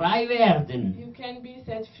kannst frei werden. You can be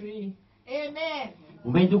set free. Amen.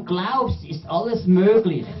 Und wenn du glaubst, ist alles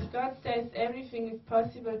möglich. And God says everything is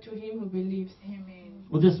possible to him who believes. Amen.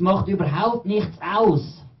 Und es macht überhaupt nichts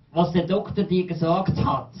aus, was der Doktor dir gesagt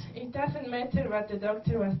hat. It doesn't matter what the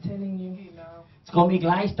doctor was telling you. Genau. Jetzt komme ich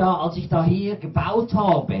gleich da, als ich da hier gebaut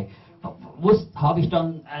habe, habe ich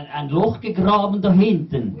dann ein Loch gegraben da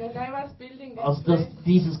hinten, When I was building this als place,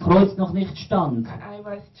 dieses Kreuz noch nicht stand. I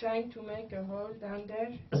was trying to make a hole down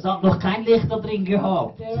there. Es hat noch kein Licht da drin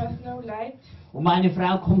gehabt. There was no light, Und meine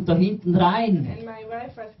Frau kommt da hinten rein, and my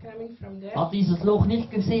wife was coming from there. hat dieses Loch nicht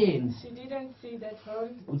gesehen. She didn't see that hole,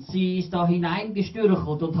 Und sie ist da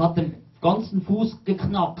hineingestürchelt und hat den ganzen Fuß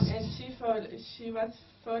geknackst. and she was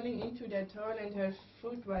falling into that hole, and her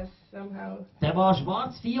foot was somehow Der war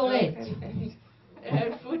schwarz-violett. broken, and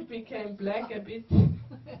her foot became black a bit.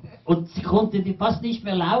 Und sie konnte fast nicht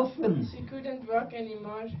mehr laufen. She couldn't walk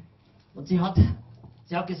anymore, Und sie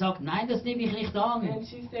hat gesagt, nein, das nehme ich nicht an. and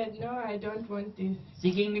she said, "No, I don't want this."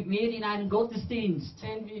 Sie ging mit mir in einen Gottesdienst.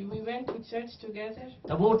 And we went to church together,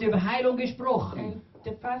 Da wurde über Heilung gesprochen. and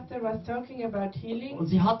the pastor was talking about healing, Und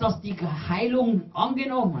sie hat die Heilung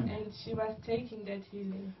angenommen. and she was taking that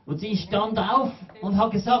healing. Und sie stand auf und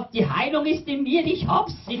hat gesagt, die Heilung ist in mir, ich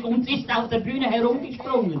hab's. Und sie ist auf der Bühne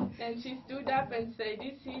herumgesprungen. And she stood up and said,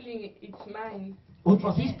 "This healing, it's mine." Und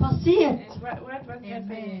was ist passiert? And what was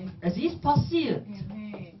happening? Es ist passiert.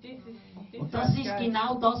 Amen. This Und was das ist God.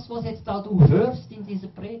 genau das, was jetzt da du hörst in dieser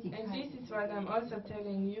Predigt. And this is what I'm also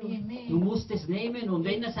telling you. Du Amen. musst es nehmen und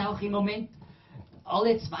wenn es auch im Moment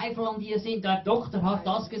alle Zweifel an dir sind, der Doktor hat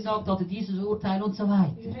das gesagt oder dieses Urteil und so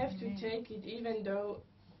weiter. You have to take it even though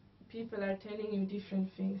people are telling you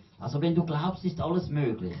different things. Also wenn du glaubst, ist alles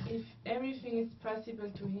möglich. If everything is possible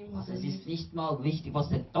to him, he Also es believes. ist nicht mal wichtig, was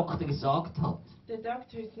der Doktor gesagt hat. The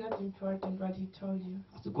doctor is not important what he told you.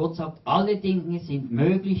 Also Gott sagt, alle Dinge sind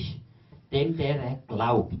möglich, dem der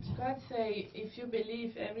glaubt. God say, if you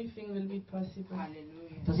believe, everything will be possible.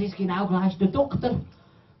 Das ist genau gleich. Der Doktor,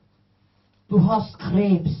 du hast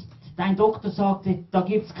Krebs. Dein Doktor sagte, da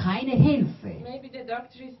gibt es keine Hilfe. Maybe the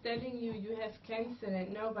doctor is telling you you have cancer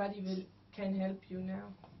and nobody can help you now.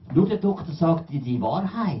 Nur der Doktor sagt dir die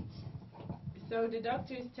Wahrheit. So the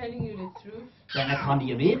doctor is telling you the truth Denn er kann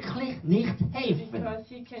dir wirklich nicht helfen. because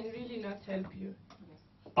he can really not help you.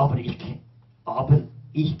 Aber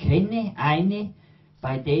ich kenne eine,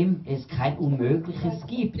 bei dem es kein Unmögliches But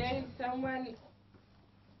gibt. there is someone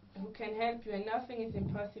who can help you and nothing is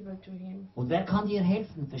impossible to him. Und wer kann dir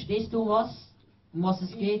helfen? Verstehst du, um was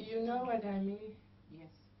es geht? You know what I mean?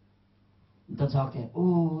 Und dann sagt er,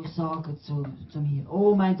 oh, sage zu mir,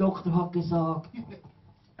 oh, mein Doktor hat gesagt.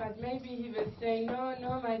 But maybe he will say,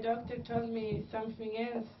 no, my doctor told me something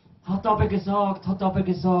else. Hat aber gesagt. He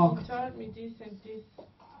told me this and this.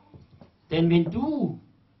 Denn wenn du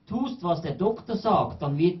tust, was der Doktor sagt,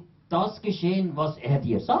 dann wird das geschehen, was er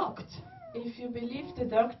dir sagt. If you believe the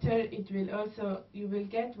doctor, you will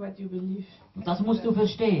get what you believe. Und das musst du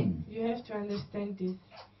verstehen. You have to understand this.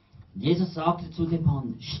 Jesus sagte zu dem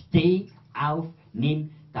Mann, steh auf, nimm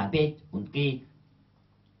dein Bett und geh.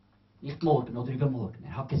 Nicht morgen oder übermorgen.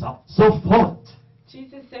 Er hat gesagt, sofort.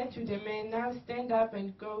 Jesus said to the man, now stand up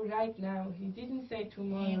and go right now. He didn't say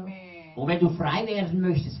tomorrow. Und wenn du frei werden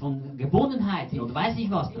möchtest von Gebundenheiten oder weiß nicht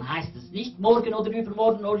was, dann heißt es nicht morgen oder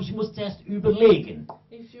übermorgen, oder ich muss zuerst überlegen,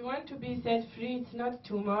 If you want to be set free, it's not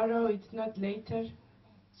tomorrow, it's not later,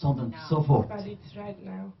 sondern sofort. but it's right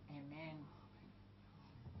now.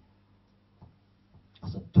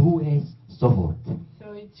 Also tu es sofort.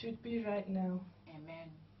 So it should be right now.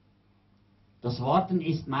 Das Warten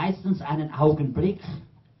ist meistens einen Augenblick.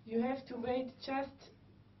 You have to wait just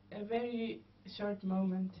a very short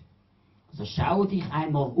moment. Also schau dich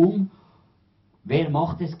einmal um, wer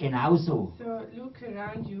macht es genauso? So look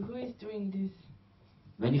around you, who is doing this?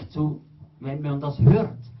 Wenn man das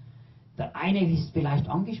hört, der eine ist vielleicht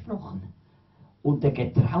angesprochen und der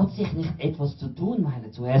getraut sich nicht etwas zu tun, weil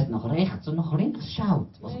er zuerst nach rechts und nach links schaut.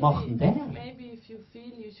 Was macht denn der? Maybe if you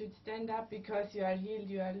feel you should stand up because you are healed,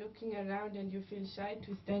 you are looking around and you feel shy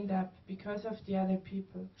to stand up because of the other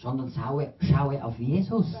people. Sondern schaue auf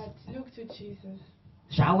Jesus. But look to Jesus.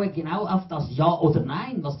 Schaue genau auf das Ja oder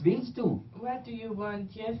Nein. Was willst du? What do you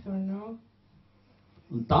want, yes or no?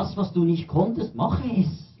 Und das, was du nicht konntest, mache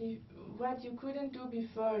es. What you couldn't do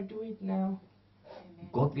before, do it now.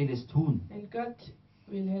 Gott will es tun. And God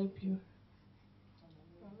will help you.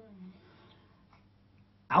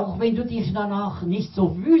 Auch wenn du dich danach nicht so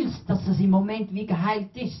fühlst, dass es im Moment wie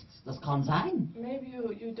geheilt ist. Das kann sein. Maybe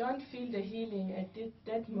you don't feel the healing at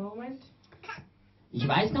that moment. Ich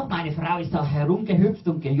weiß noch, meine Frau ist da herumgehüpft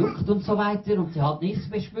und gejuckt und so weiter und sie hat nichts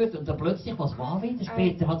mehr gespürt und dann plötzlich, was war wieder?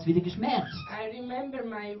 Später hat es wieder geschmerzt. I remember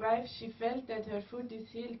my wife, she felt that her foot is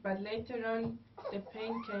healed, but later on the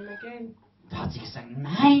pain came again. Da hat sie gesagt,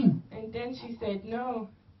 nein, And then she said, no,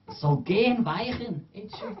 es soll gehen, weichen.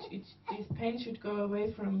 this pain should go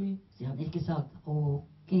away from me. Sie hat nicht gesagt, oh,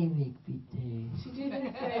 geh weg bitte. She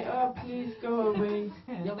didn't say, oh, please go away.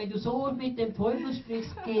 Ja, wenn du so mit dem Teufel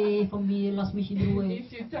sprichst, geh von mir, lass mich in Ruhe.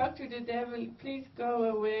 If you talk to the devil, please go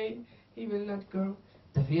away, he will not go.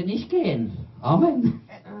 Dafür nicht gehen. Amen.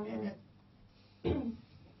 Amen.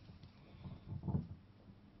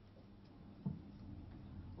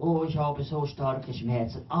 Oh, ich habe so starke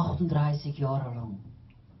Schmerzen. 38 Jahre lang.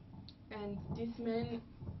 And this man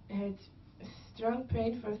had strong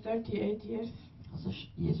pain for 38 years. Also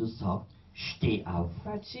Jesus sagt, steh auf.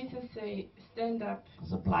 But Jesus say, stand up.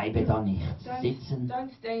 Also bleibe da nicht sitzen.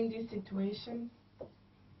 Don't stay in this situation.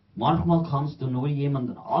 Manchmal kannst du nur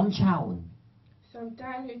jemanden anschauen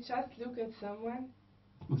Sometimes you just look at someone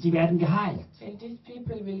und sie werden geheilt. and these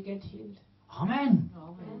people will get healed. Amen.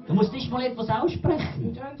 Du musst nicht mal etwas You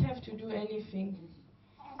aussprechen. don't have to do anything.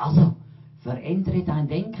 Also verändere dein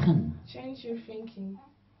Denken. Change your thinking.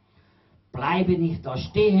 Bleibe nicht da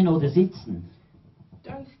stehen oder sitzen,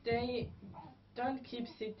 Don't keep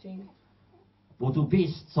sitting, wo du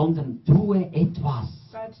bist, sondern tue etwas.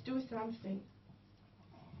 but do something.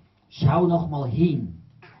 Schau noch mal hin.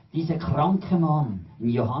 Dieser kranke Mann in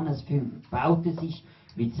Johannes 5 baute sich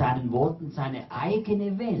mit seinen Worten seine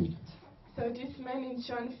eigene Welt. So this man in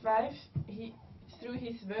John 5, through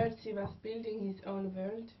his words, he was building his own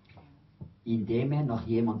world. indem er nach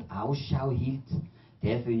jemand Ausschau hielt,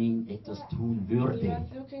 der für ihn etwas tun He würde.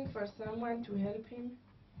 was looking for someone to help him,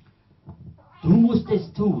 Du musst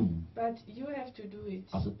es tun. but you have to do it.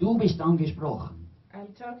 Also du bist angesprochen.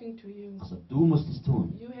 I'm talking to you. Also du musst es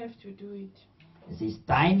tun. You have to do it. Es ist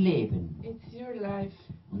dein Leben It's your life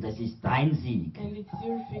und es ist dein Sieg. and it's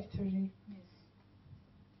your victory.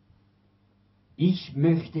 Ich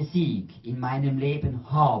möchte Sieg in meinem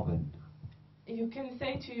Leben haben. You can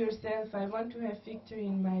say to yourself, I want to have victory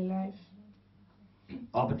in my life.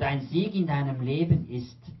 Aber dein Sieg in deinem Leben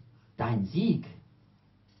ist dein Sieg.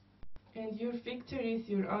 And your victory is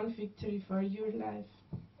your own victory for your life.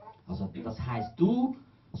 Also das heißt, du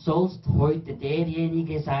sollst heute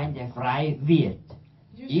derjenige sein, der frei wird.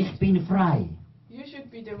 You Ich should, bin frei. you should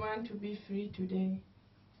be the one to be free today.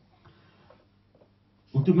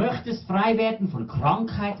 Und du möchtest frei werden von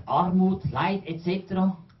Krankheit, Armut, Leid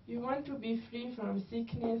etc. You want to be free from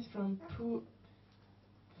sickness, from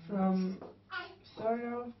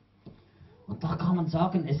sorrow. Und da kann man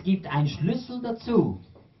sagen, es gibt einen Schlüssel dazu.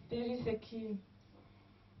 There is a key,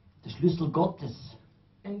 Der Schlüssel Gottes.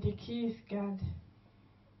 and the key is God.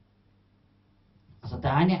 Also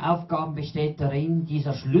deine Aufgabe besteht darin,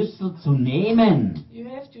 dieser Schlüssel zu nehmen. You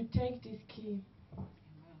have to take this key.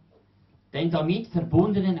 Den damit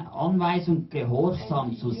verbundenen Anweisung gehorsam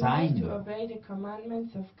And zu you have to sein, obey the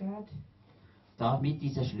commandments of God, damit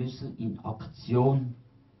dieser Schlüssel in Aktion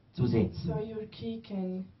zu setzen. so your key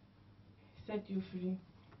can set you free.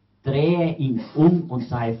 Drehe ihn um und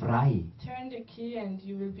sei frei. Turn the key and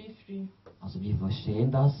you will be free. Also wir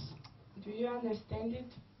verstehen das. Do you understand it?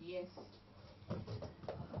 Yes.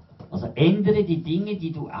 Also ändere die Dinge,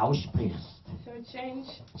 die du aussprichst. So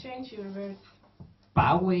change your words.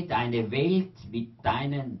 Baue deine Welt mit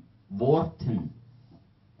deinen Worten.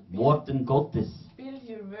 Worten Gottes. Build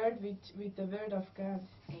your word with the word of God.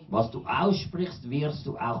 Was du aussprichst, wirst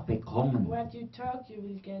du auch bekommen. What you talk, you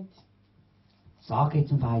will get. Sage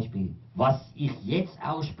zum Beispiel, was ich jetzt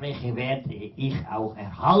ausspreche, werde ich auch So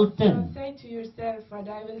erhalten. say to yourself, what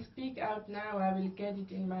I will speak out now, I will get it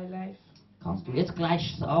in my life. Kannst du jetzt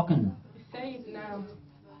gleich sagen. Say it now.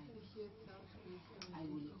 I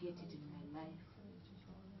will get it in my life.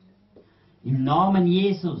 Im Namen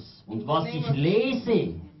Jesus. Und was ich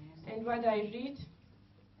lese, And what I read,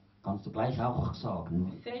 kannst du gleich auch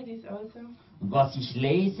sagen. say this also. Und was ich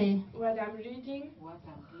lese, What I'm reading, What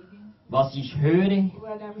I'm reading, was ich höre,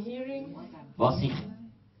 what I'm hearing, what I'm was ich,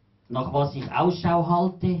 nach was ich Ausschau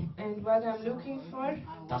halte, and what I'm looking for,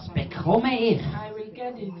 das bekomme ich. I will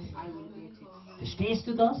get it. I will get it. Verstehst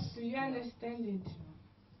du das? Do you understand it?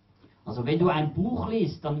 Also wenn du ein Buch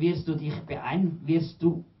liest, dann wird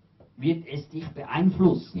es dich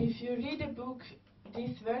beeinflussen. If you read a book,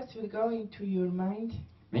 these words will go into your mind.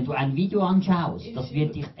 Wenn du ein Video anschaust, das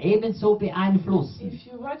wird dich ebenso beeinflussen. If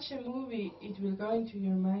you watch a movie, it will go into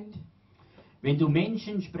your mind. Wenn du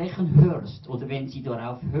Menschen sprechen hörst oder wenn sie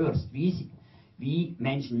darauf hörst, wie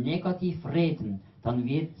Menschen negativ reden, dann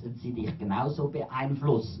wird sie dich genauso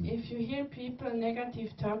beeinflussen. If you hear people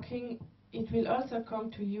negative talking, it will also come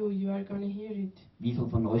to you. You are going to hear it. Wie viele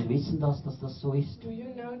von euch wissen das, dass das so ist? Do you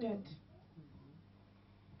know that?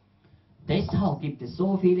 Deshalb gibt es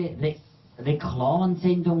so viele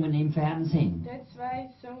Reklamensendungen im Fernsehen. That's why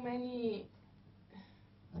so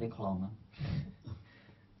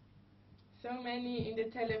many in the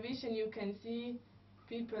television you can see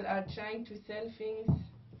people are trying to sell things.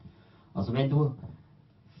 Also wenn du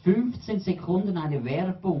 15 Sekunden eine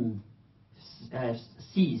Werbung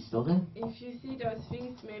siehst, oder? If you see those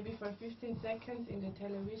things maybe for 15 seconds in the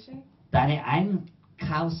television, Deine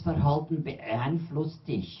Einkaufsverhalten beeinflusst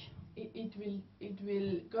dich. it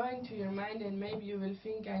will go into your mind and maybe you will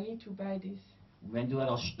think, I need to buy this. Und wenn du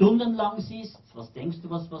das stundenlang siehst, was denkst du,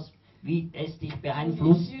 wie es dich If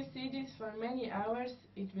beeinflusst? you see this for many hours,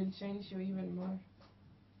 it will change you even more.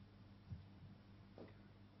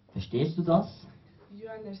 Verstehst du das? You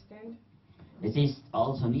understand? Es ist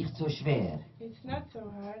also nicht so schwer. It's not so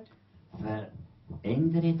hard.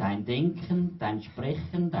 Verändere dein Denken, dein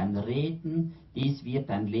Sprechen, dein Reden. Dies wird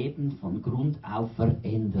dein Leben von Grund auf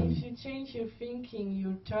verändern. If you change your thinking,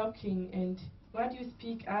 your talking, and what you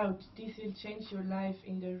speak out, this will change your life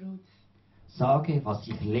in the roots. Sage, was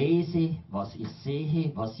ich lese, was ich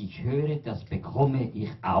sehe, was ich höre, das bekomme ich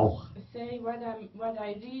auch. Say what I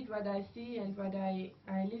read, what I see, and what I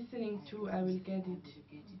listening to, I will get it.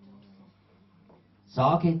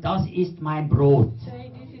 Sage, das ist mein Brot.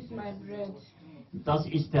 Say this is my bread, Das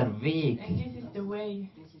ist der Weg, and this is the way,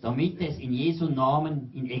 damit es in Jesu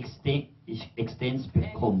Namen in Existenz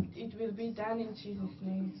bekommt. and it will be done in Jesus'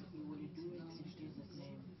 name.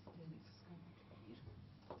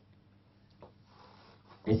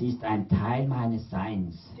 Es ist ein Teil meines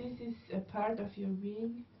Seins. This is a part of your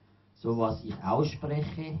being. So was ich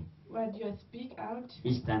ausspreche, What you speak out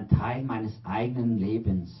ist ein Teil meines eigenen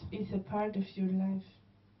Lebens. is a part of your life.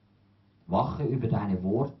 Wache über deine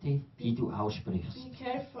Worte, die du aussprichst.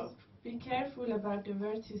 Be careful about the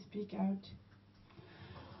words you speak out.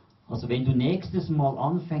 Also wenn du nächstes Mal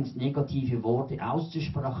anfängst, negative Worte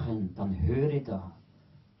auszusprechen, dann höre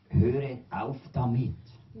auf damit.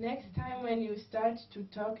 Next time when you start to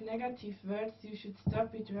talk negative words, you should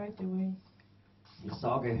stop it right away. Ich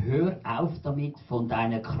sage, hör auf damit, von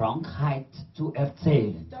deiner Krankheit zu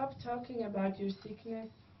erzählen. Stop talking about your sickness.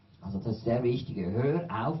 Also das ist sehr wichtig. Hör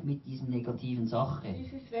auf mit diesen negativen Sachen.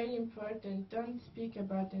 This is very important. Don't speak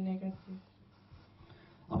about the negative.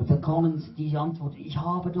 Aber dann kommen die Antwort, ich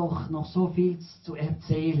habe doch noch so viel zu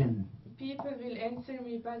erzählen. People will answer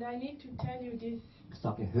me, but I need to tell you this. Ich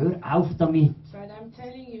sage, hör auf damit, But I'm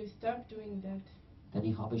telling you, stop doing that. denn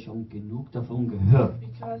ich habe schon genug davon gehört.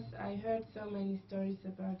 Because I heard so many stories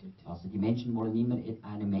about it. Also die Menschen wollen immer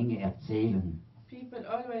eine Menge erzählen. People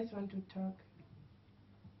always want to talk.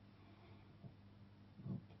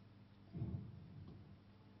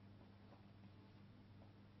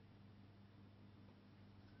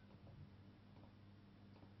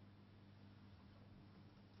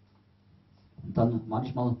 Und dann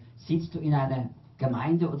manchmal sitzt du in einer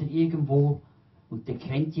Gemeinde oder irgendwo und der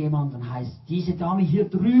kennt jemand und heißt, diese Dame hier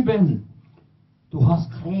drüben, du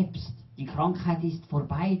hast Krebs, die Krankheit ist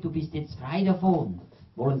vorbei, du bist jetzt frei davon.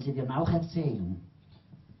 Wollen sie dir auch erzählen?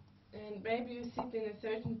 And maybe you sit in a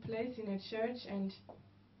certain place in a church and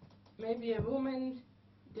maybe a woman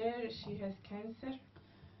there, she has cancer.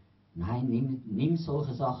 Nein, nimm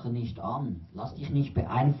solche Sachen nicht an. Lass dich nicht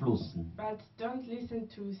beeinflussen. But don't listen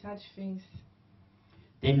to such things.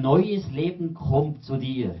 Denn neues Leben kommt zu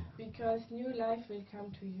dir. Because new life will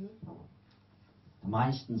come to you.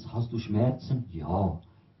 Meistens hast du Schmerzen? Ja.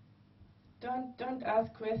 Don't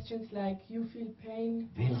ask questions like, you feel pain?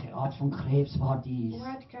 Welche Art von Krebs war dies?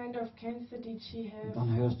 What kind of cancer did she Und have?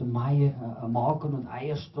 dann hörst du Magen- und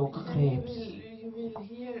Eierstockkrebs. You will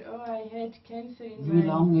hear, oh, I had cancer in Wie my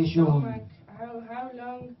lange schon? stomach. How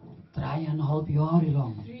long? 3,5 Jahre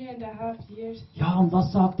lang. 3.5 years. Ja, und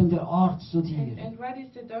was sagt denn der Arzt zu dir? And what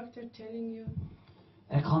is the doctor telling you?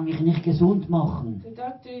 Er kann mich nicht gesund machen. The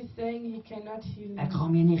doctor is saying he cannot heal Er me.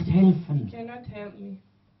 kann mir nicht He helfen. cannot help me.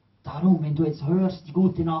 Darum, wenn du jetzt hörst, die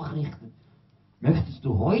gute Nachrichten, möchtest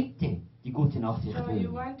du heute die gute Nachricht So you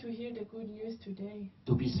hören? want to hear the good news today?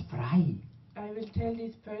 Du bist frei. I will tell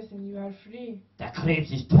this person you are free. Der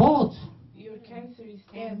Krebs ist tot. Your cancer is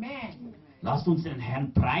dead. Amen. Lasst uns den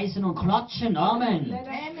Herrn preisen und klatschen. Amen. Let us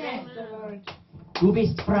praise the Lord. Du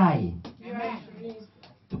bist frei. You are free.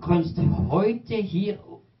 Du kannst heute hier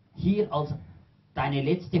als deine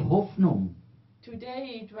letzte Hoffnung,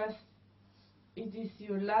 Today it is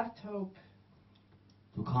your last hope.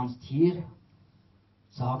 du kannst hier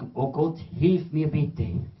sagen, oh Gott, hilf mir bitte.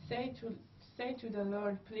 Say to the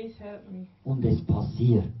Lord, please help me. Und es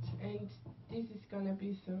passiert. And this is gonna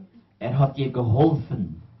be so. Er hat dir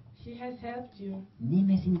geholfen. He has helped you. Nimm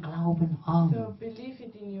es im Glauben So an. believe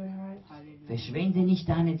it in your heart. Hallelujah. Verschwende nicht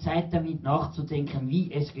deine Zeit damit nachzudenken,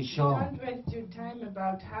 wie es geschah. Don't waste your time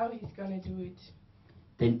about how he's gonna do it.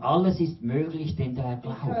 Denn alles ist möglich, denn der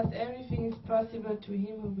Because glaubt. everything is possible to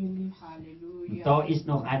him who believes. Und da ist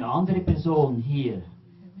noch eine andere Person hier.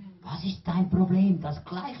 Was ist dein Problem? Das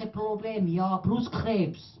gleiche Problem. Ja,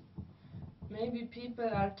 Brustkrebs. Maybe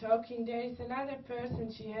people are talking. There is another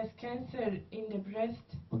person, she has cancer in the breast.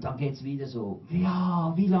 Und dann geht es wieder so.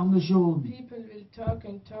 Ja, wie lange schon? People will talk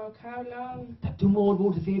and talk. How long? Der Tumor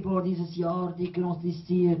wurde Februar dieses Jahr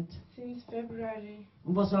diagnostiziert. Since February.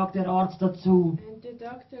 Und was sagt der Arzt dazu? And the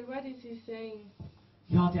doctor, what is he saying?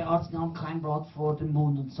 Ja, der Arzt nahm kein Blatt vor den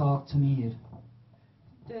Mund und sagt zu mir,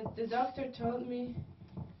 The doctor told me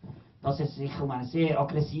dass es sich um eine sehr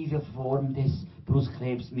aggressive Form des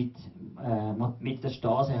Brustkrebs mit der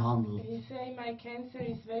Stase handelt. he say my cancer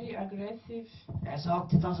is very aggressive. Er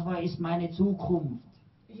sagte, ist meine Zukunft.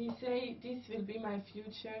 He say this will be my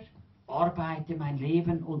future. Arbeite mein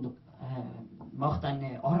Leben und mach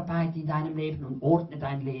deine Arbeit in deinem Leben und ordne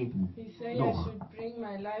dein Leben. He say I Noch. should bring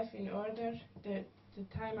my life in order. The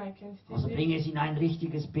time I can still Also live. bring es in ein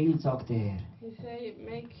richtiges Bild, sagte er. He say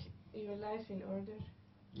make your life in order.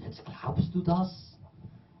 Jetzt glaubst du das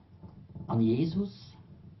an Jesus?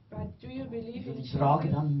 But do you believe in Ich frage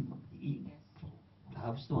Jesus? dann,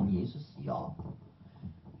 glaubst du an Jesus? Ja.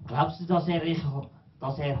 Glaubst du, dass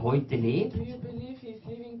er heute lebt? Do you believe he's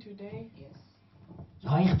living today?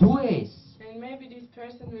 Ja, ich tue es. And maybe this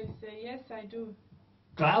person will say, yes, I do.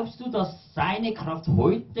 Glaubst du, dass seine Kraft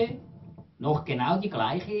heute noch genau die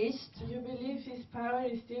gleiche ist? Do you believe His power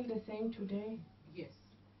is still the same today? Yes.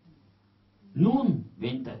 Nun,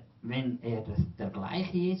 wenn er der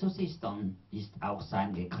gleiche Jesus ist, dann ist auch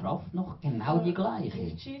seine Kraft noch genau die gleiche.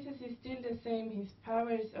 If Jesus is still the same, His power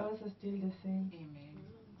is also still the same. Amen.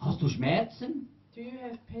 Hast du Schmerzen? Do you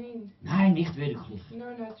have pain? Nein, nicht wirklich. No,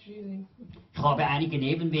 not really. Ich habe einige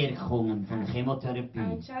Nebenwirkungen von I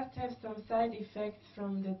Chemotherapie, just have some side effects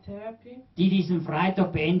from the therapy. die diesen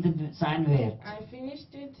Freitag beendet sein wird. I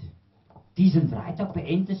finished it. Diesen Freitag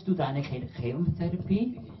beendest du deine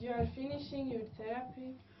Chemotherapie? You are finishing your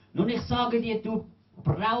therapy. Nun, ich sage dir, du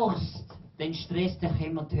brauchst den Stress der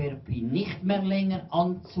Chemotherapie nicht mehr länger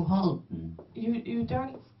anzuhalten.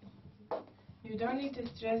 You don't need the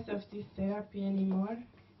stress of this therapy anymore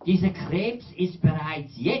Dieser Krebs ist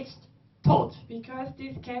bereits jetzt tot. because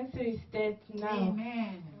this cancer is dead now.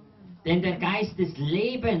 Amen. Denn der Geist des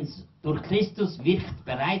Lebens durch Christus wirkt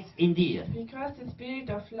bereits in dir. Because the spirit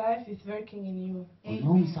of life is working in you. Und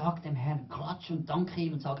nun sag dem Herrn, klatsch und danke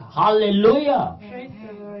ihm und sag Halleluja. Praise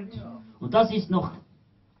the Lord. Und das ist noch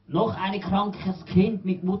ein krankes Kind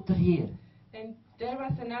mit Mutter hier. And there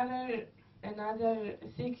was another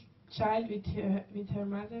sick child with her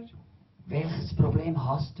mother. Welches Problem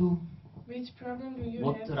hast du? Which problem do you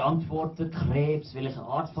Mutter have? antwortet Krebs. Welche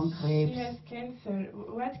Art von She Krebs? has cancer.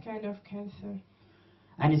 What kind of cancer?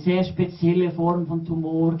 Eine sehr spezielle Form von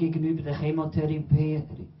Tumor gegenüber der Chemotherapie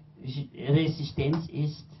Resistenz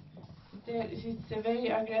ist. It's a very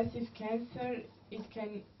aggressive cancer.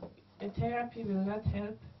 The therapy will not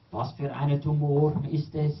help. Was für ein Tumor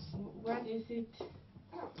ist es? What is it?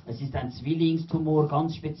 Es ist ein Zwillingstumor,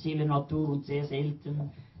 ganz spezielle Natur und sehr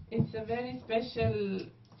selten. It's a very special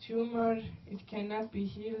tumor. It cannot be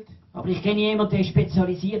healed. Aber ich kenne jemanden, der ist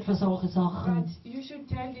spezialisiert für solche But Sachen. you should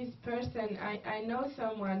tell this person, I know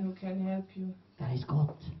someone who can help you. Da ist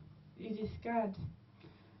Gott. It is God.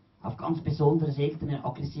 Auf ganz besondere, seltene,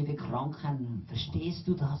 aggressive Krankheiten. Verstehst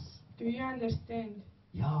du das? Do you understand?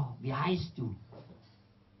 Ja, wie heißt du?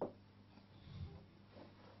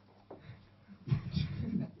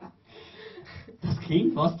 Das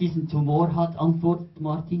Kind, was diesen Tumor hat, antwortet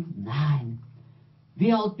Martin, nein.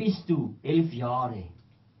 Wie alt bist du? 11 Jahre.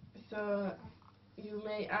 So you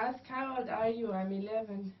may ask, how old are you? I'm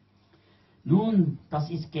 11. Nun, das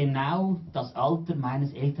ist genau das Alter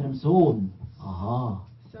meines älteren Sohnes. Aha.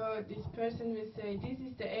 So this person will say, this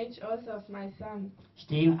is the age also of my son.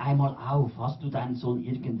 Steh einmal auf. Hast du deinen Sohn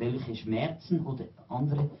irgendwelche Schmerzen oder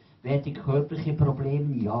andere körperliche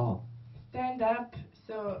Probleme? Ja. Stand up.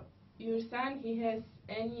 So your son, he has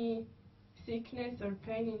any sickness or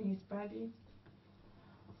pain in his body?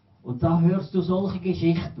 Und da hörst du solche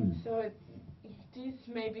Geschichten. So these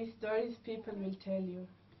may be stories people will tell you.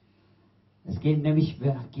 Es geht nämlich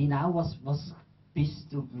genau, was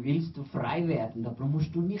willst du frei werden. Da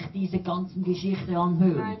musst du nicht diese ganzen Geschichten My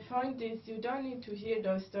anhören. point is, you don't need to hear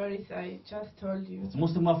those stories I just told you. Jetzt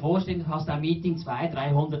musst du mal vorstellen, du hast ein Meeting, 200,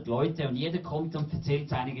 300 Leute und jeder kommt und erzählt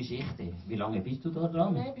seine Geschichte. Wie lange bist du da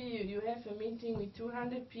dran? Maybe you have a meeting with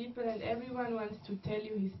 200 people and everyone wants to tell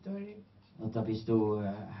you his story. Und da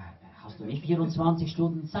hast du nicht 24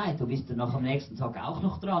 Stunden Zeit, du bist dann noch am nächsten Tag auch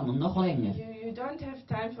noch dran und noch länger. You don't have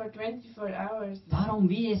time for 24 hours. Darum,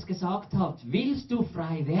 wie es gesagt hat, willst du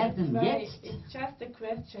frei werden, Why? jetzt? It's just a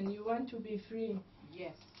question. You want to be free.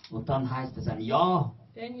 Yes. Und dann heißt es ein Ja.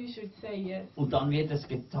 Then you should say yes. Und dann wird es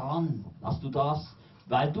getan. Hast du das?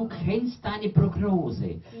 Weil du kennst deine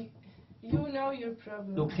Prognose. You know your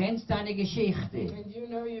Du problem. kennst deine Geschichte. And you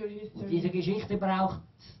know your Und diese history. Geschichte braucht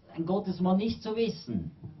ein Gottesmann nicht zu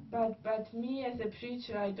wissen. But me as a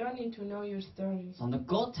preacher, I don't need to know your story. Sondern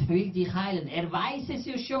Gott will dich heilen. Er weiß es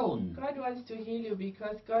ja schon. God wants to heal you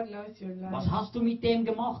because God knows your Was life. hast du mit dem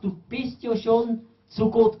gemacht? Du bist ja schon zu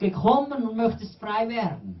Gott gekommen und möchtest frei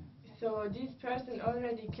werden. So this person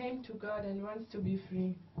already came to God and wants to be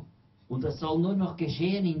free. Und das soll nur noch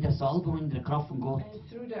geschehen in der Salbung, in der Kraft von Gott. And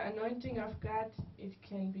through the anointing of God,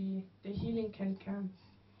 the healing can come.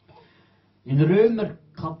 In Römer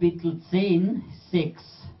Kapitel 10,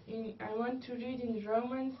 6. I want to read in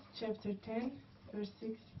Romans chapter 10, verse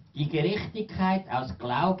 6. Die Gerechtigkeit aus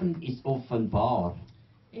Glauben ist offenbar.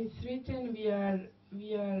 It's written, we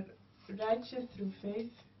are righteous through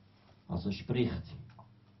faith, Also spricht.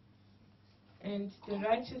 and the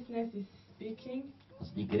righteousness is speaking.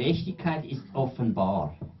 Also die Gerechtigkeit ist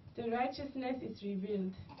offenbar. The righteousness is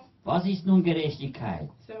revealed. Was ist nun Gerechtigkeit?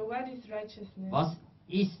 So what is righteousness? Was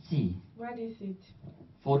ist sie? What is it?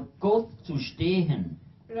 Vor Gott zu stehen.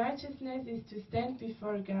 Righteousness is to stand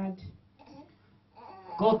before God.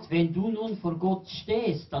 Gott, wenn du nun vor Gott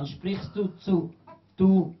stehst, dann sprichst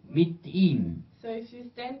du mit ihm. So if you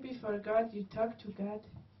stand before God, you talk to God.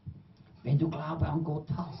 Wenn du Glaube an Gott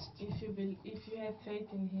hast. If you have faith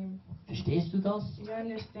in Him. Verstehst du das? You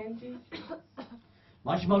understand this?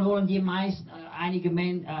 Manchmal wollen einige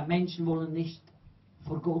Menschen wollen nicht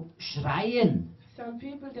vor Gott schreien. Some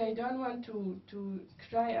people, they don't want to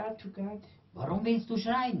cry out to God. Warum willst du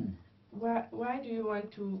schreien? Why do you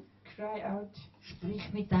want to cry out?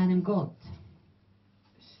 Sprich mit deinem Gott.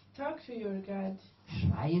 Talk to your God.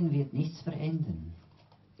 Schreien wird nichts verändern.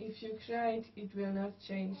 If you cry, it will not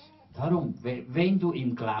change. Darum, wenn du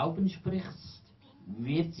im Glauben sprichst,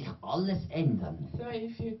 wird sich alles ändern. So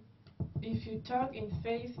if you talk in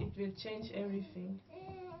faith, it will change everything.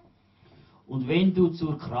 Und wenn du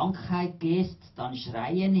zur Krankheit gehst, dann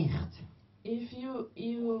schreie nicht. If you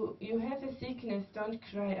have a sickness, don't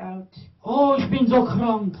cry out. Oh, ich bin so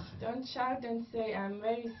krank. Don't shout and say, I'm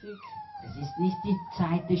very sick. Es ist nicht die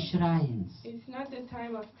Zeit des Schreiens. It's not the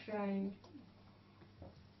time of crying.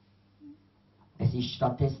 Es ist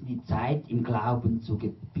stattdessen die Zeit, im Glauben zu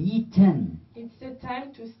gebieten. It's the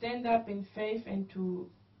time to stand up in faith and to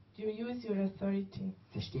use your authority.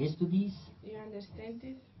 Verstehst du dies? You understand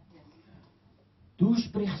this? Du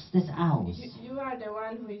sprichst es aus. You are the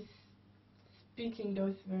one who is speaking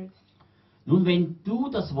those words. Nun, wenn du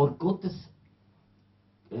das Wort Gottes,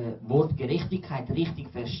 Wort Gerechtigkeit richtig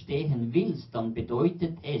verstehen willst, dann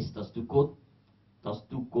bedeutet es, dass du Gott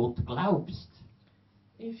glaubst.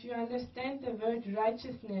 If you understand the word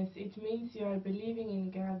righteousness, it means you are believing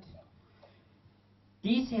in God.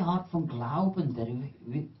 Diese Art von Glauben, der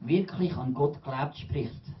wirklich an Gott glaubt,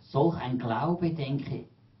 spricht. Solch ein Glaube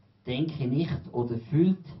denke nicht oder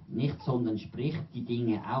fühlt nicht, sondern spricht die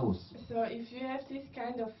Dinge aus. So if you have this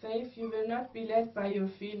kind of faith, you will not be led by your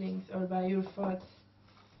feelings or by your thoughts.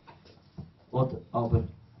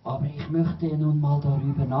 Aber ich möchte nun mal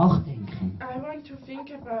darüber nachdenken. I want to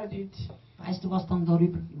think about it. Weißt du, was dann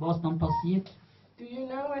passiert? Do you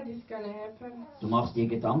know what is gonna happen? Du machst dir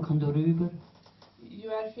Gedanken darüber, You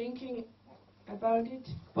are thinking about it.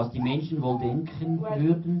 was die Menschen wohl denken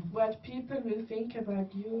würden, What people will think about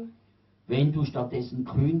you. wenn du stattdessen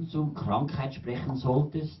kühn zur Krankheit sprechen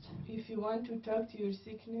solltest If you want to talk to your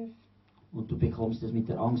sickness, und du bekommst es mit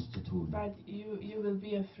der Angst zu tun. but you will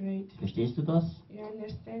be afraid. Verstehst du das? You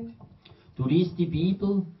understand? Du liest die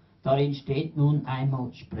Bibel, darin steht nun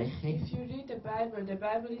einmal, spreche, If you read the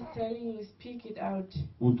Bible is telling you speak it out.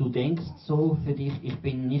 und du denkst so für dich, ich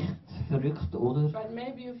bin nicht verrückt, oder? But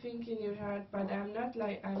maybe you think in your heart, but I'm not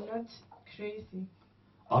crazy.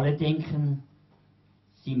 Alle denken,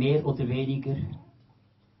 sie mehr oder weniger,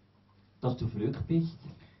 dass du verrückt bist.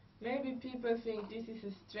 Maybe people think this is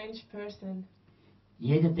a strange person,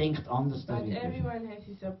 Jeder denkt anders but darüber. everyone has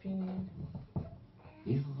his opinion.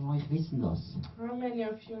 Wie viele von euch wissen das? How many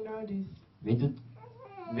of you know this?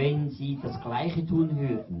 Wenn sie das Gleiche tun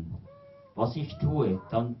würden, was ich tue,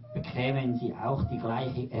 dann bekämen sie auch die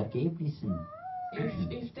gleichen Ergebnisse.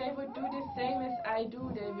 If they would do the same as I do,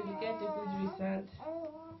 they will get a good result.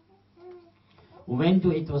 Und wenn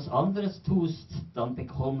du etwas anderes tust, dann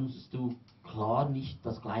bekommst du klar nicht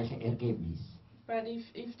das gleiche Ergebnis. But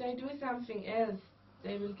if they do something else,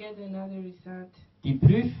 they will get another result. Die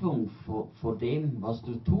Prüfung vor dem, was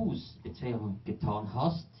du tust, bzw. getan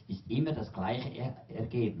hast, ist immer das gleiche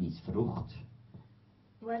Ergebnis, Frucht.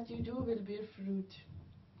 What you do will bear fruit.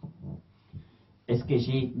 Es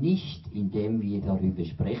geschieht nicht, indem wir darüber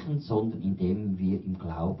sprechen, sondern indem wir den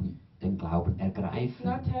Glauben It's ergreifen.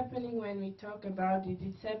 not happening when we talk about it.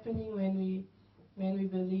 It's happening when we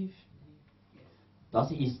believe.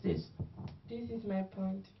 Das ist es. This is my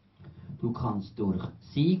point. Du kannst durch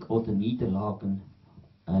Sieg oder Niederlagen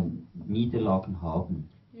haben.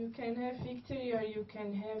 You can have victory or you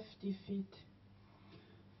can have defeat.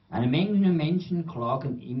 Eine Menge Menschen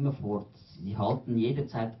klagen immerfort. Sie halten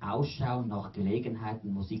jederzeit Ausschau nach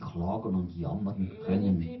Gelegenheiten, wo sie klagen und jammern Many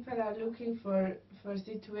können. people are looking for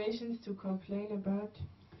situations to complain about,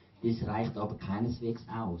 Dies reicht aber keineswegs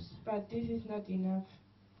aus. but this is not enough.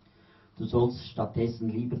 Du sollst stattdessen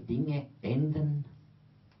lieber Dinge ändern,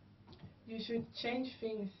 You should change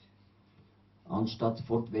things anstatt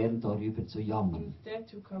fortwährend darüber zu jammern. instead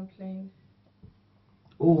to complain.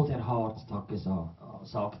 Oh, der Arzt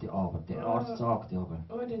sagte aber, der Arzt sagte aber.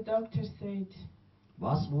 Oh, the doctor said.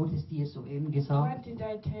 Was wurde es dir soeben What gesagt? did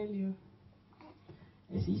I tell you?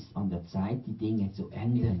 Es ist an der Zeit, die Dinge zu It's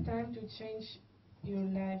ändern. time to change your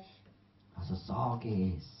life. Also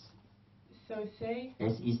sage es. So say,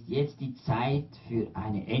 Es ist jetzt die Zeit für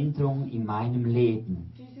eine Änderung in meinem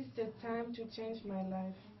Leben. this is the time to change my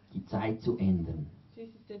life. Die Zeit zu ändern. This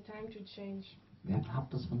is the time to change. Wer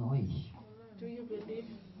glaubt das von euch? Do you believe?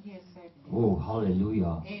 Yes, I believe. Oh,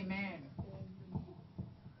 Halleluja. Amen.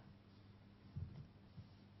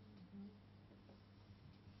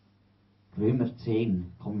 Römer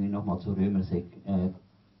 10, kommen wir nochmal zu Römer 10.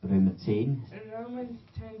 Romans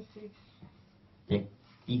 10:6.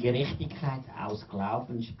 Die Gerechtigkeit aus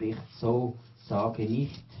Glauben spricht so, sage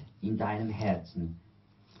nicht in deinem Herzen.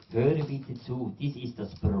 Höre bitte zu, dies ist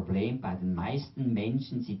das Problem bei den meisten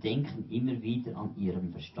Menschen, sie denken immer wieder an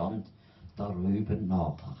ihrem Verstand darüber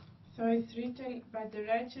nach. So it's written, but the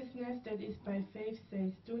righteousness that is by faith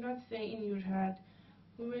says, do not say in your heart,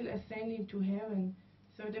 who will ascend into heaven?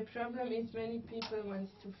 So the problem is many people want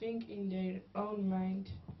to think in their own mind.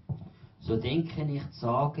 So denke nicht,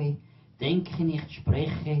 sage, denke nicht,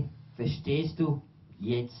 spreche, verstehst du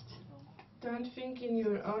jetzt? Don't think in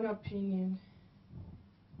your own opinion.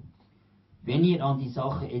 Wenn ihr an die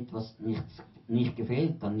Sache etwas nicht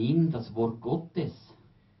gefällt, dann nimm das Wort Gottes.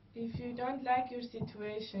 If you don't like your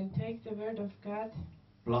situation, take the word of God,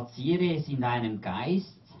 Platziere es in deinem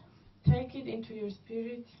Geist, take it into your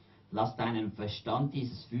spirit, lass deinen Verstand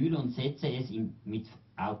dieses fühlen und setze es mit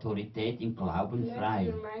Autorität im Glauben let frei.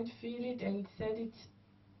 your mind feel it and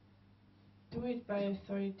do it by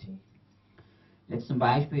authority. Jetzt zum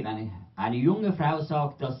Beispiel, eine junge Frau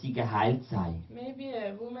sagt, dass sie geheilt sei. Maybe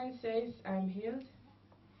a woman says, I'm healed,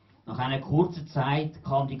 Nach einer kurzen Zeit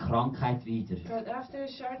kam die Krankheit wieder. but after a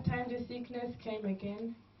short time the sickness came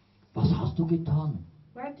again. Was hast du getan?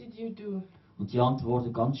 What did you do? Und sie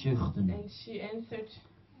antwortet ganz schüchtern. And she answered,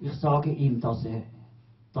 Ich sage ihm, dass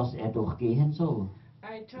er doch gehen soll.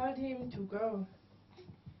 I told him to go.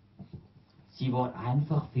 Sie war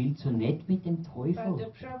einfach viel zu nett mit dem But Teufel.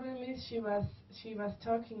 the problem is she was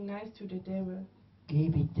talking nice to the devil. Geh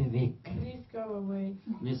bitte weg. Please go away.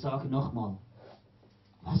 Und ich sage nochmal,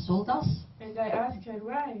 was soll das? And I asked her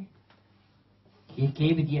why. Ich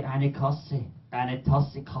gebe dir eine Tasse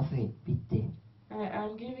Kaffee, bitte.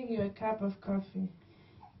 I'm giving you a cup of coffee.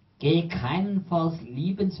 Geh keinenfalls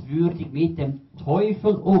liebenswürdig mit dem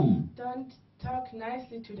Teufel um, Don't talk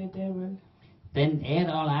nicely to the devil, denn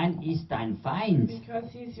er allein ist dein Feind. because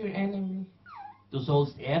he's your enemy. Du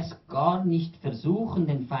sollst erst gar nicht versuchen,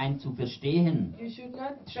 den Feind zu verstehen, You should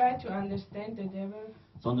not try to understand the devil,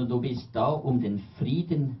 sondern du bist da, um den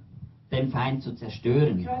Feind zu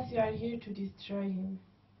zerstören. because you are here to destroy him.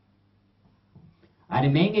 Eine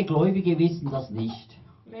Menge Gläubige wissen das nicht.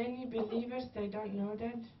 Many believers, they don't know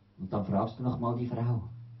that. Und dann fragst du nochmal die Frau,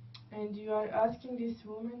 And you are asking this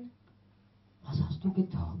woman, was hast du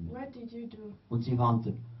getan? what did you do? Und sie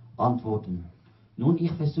antworten, nun,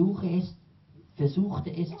 ich versuchte es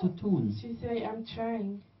zu tun. She say, I'm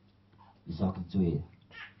trying. Wir sagen zu ihr,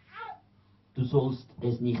 du sollst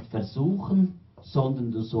es nicht versuchen,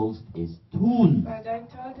 sondern du sollst es tun. But I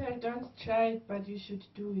told her, don't try it, but you should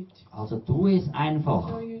do it. Also tu es So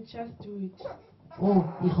einfach. you just do it. Oh,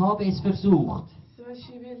 ich habe es versucht. So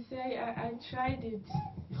she will say, I tried it.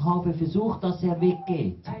 Ich habe versucht, dass er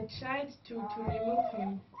weggeht. I tried to remove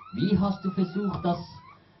him. Wie hast du versucht,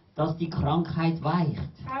 dass die Krankheit weicht?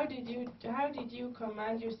 How did you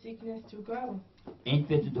command your sickness to go?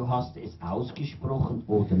 Entweder du hast es ausgesprochen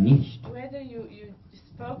oder nicht. Whether you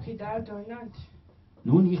spoke it out or not.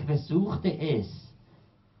 Nun, ich versuchte es,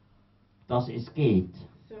 dass es geht,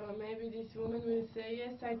 So maybe this woman will say,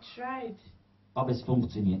 yes, I tried, aber es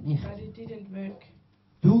funktioniert nicht. but it didn't work.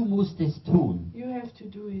 Du musst es tun. You have to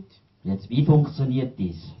do it. Jetzt, wie funktioniert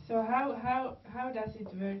dies? So how does it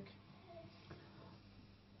work?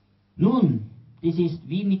 Nun, das ist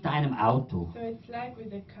wie mit deinem Auto. So it's like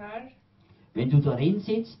with a car. Wenn du darin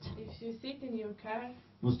sitzt, If you sit in your car,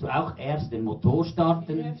 musst du auch erst den Motor you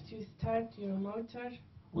starten. have to start your motor,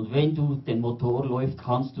 Und wenn den Motor läuft,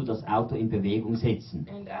 kannst du das Auto in Bewegung setzen.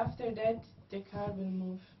 and after that the car will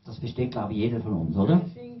move. Das versteht, glaube ich, jeder von uns, oder? I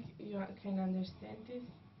think you can understand this.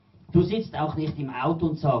 Du sitzt auch nicht im Auto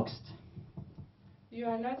und sagst, You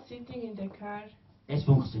are not sitting in the car es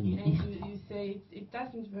funktioniert and nicht. you say it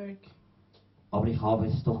doesn't work. Aber ich habe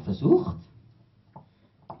es doch versucht.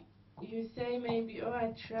 You say maybe, oh,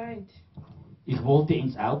 I tried. Ich wollte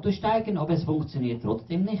ins Auto steigen, aber es funktioniert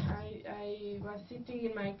trotzdem nicht. I was sitting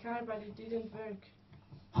in my car, but it didn't work.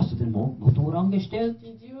 Hast du den Motor angestellt?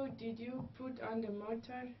 Did you put on the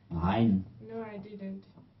motor? Nein, No, I didn't.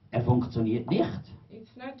 er funktioniert nicht.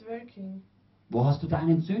 It's not working. Wo hast du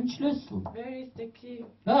deinen Zündschlüssel? Where is the key?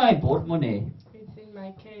 Ja, im Portemonnaie. It's in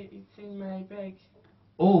my case. It's in my bag.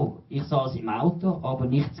 Oh, ich saß im Auto, aber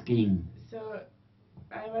nichts ging. So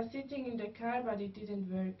I was sitting in the car, but it didn't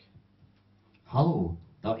work. Hallo,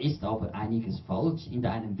 da ist aber einiges falsch in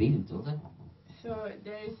deinem Bild, oder? So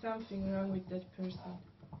there is something wrong with that person.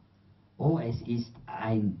 Oh, es ist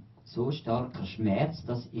ein so starker Schmerz,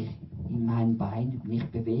 dass ich in mein Bein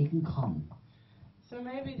nicht bewegen kann. So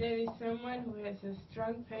maybe there is someone who has a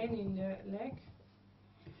strong pain in the leg.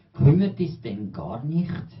 Kümmert es denn gar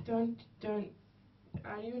nicht?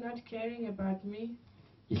 Are you not caring about me?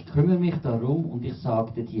 Ich kümmere mich darum und ich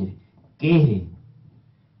sagte dir, gehe.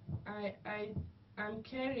 I'm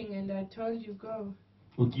caring and I told you go.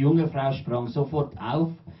 Und die junge Frau sprang sofort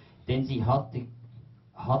auf, denn sie hatte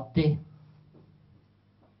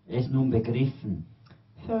es nun begriffen.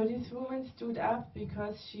 So this woman stood up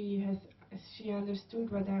because she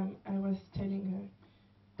understood what I was telling her.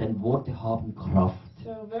 Denn Worte haben Kraft. So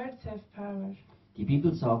words have power. Die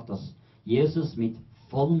Bibel sagt, dass Jesus mit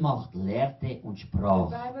Vollmacht lehrte und The sprach.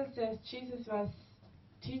 Bible says Jesus was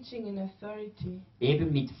teaching in authority.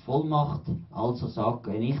 Eben mit Vollmacht, also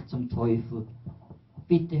sage nicht zum Teufel,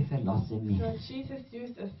 bitte verlasse mich. So Jesus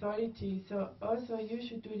used authority. So also you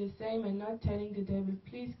should do the same and not telling the devil,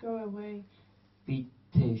 please go away.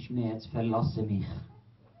 Bitte Schmerz, verlasse mich.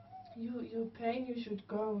 You pain, you should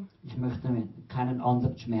go. Ich möchte keinen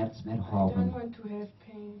anderen Schmerz mehr I don't haben. want to have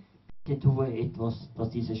pain. Bitte tue etwas, dass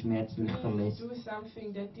dieser Schmerz mich Please verlässt. do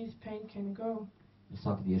something that this pain can go. Ich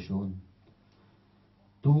sage dir schon,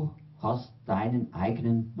 du hast deinen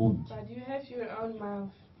eigenen Mund. But you have your own mouth.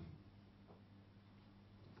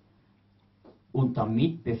 Und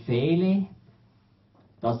damit befehle,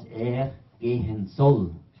 dass er gehen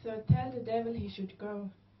soll. So tell the devil he should go.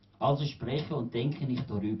 Also spreche und denke nicht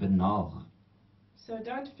darüber nach. So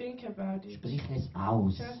don't think about it. Sprich es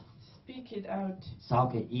aus. Just speak it out.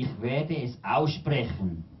 Sage, ich werde es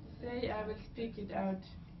aussprechen. Say, I will speak it out.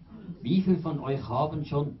 Wie viele von euch haben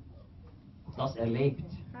schon das erlebt?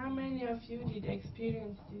 How many of you did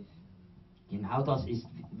experience this? Genau das ist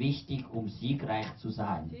wichtig, um siegreich zu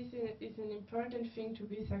sein. This is an important thing to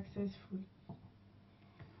be successful.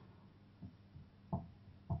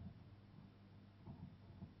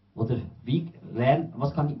 Oder wie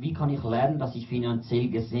kann ich lernen, dass ich finanziell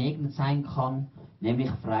gesegnet sein kann, nämlich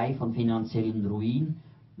frei von finanziellen Ruin,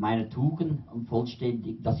 meiner Tugend und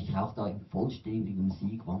dass ich auch da im vollständigen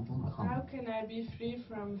Sieg wandeln How kann. can I be free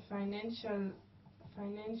from financial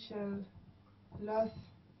loss?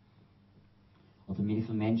 Oder wie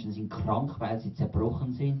viele Menschen sind krank, weil sie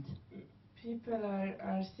zerbrochen sind. People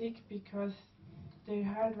are sick because their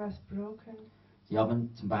heart was broken. Sie haben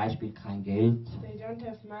zum Beispiel kein Geld. They don't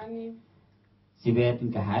have money. Sie werden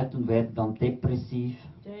geheilt und werden dann depressiv,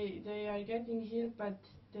 They are getting healed, but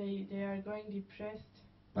they are going depressed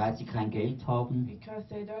weil sie kein Geld haben. because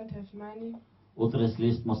they don't have money. Oder es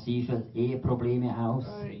löst massive Eheprobleme aus.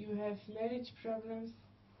 Or you have marriage problems.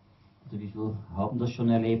 Oder wie viele haben das schon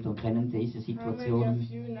erlebt und kennen diese How many Situationen? of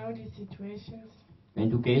you know these situations? Wenn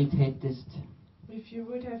du Geld hättest, If you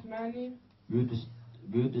would have money,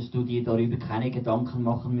 würdest du dir darüber keine Gedanken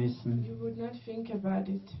machen müssen. you would not think about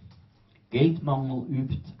it. Geldmangel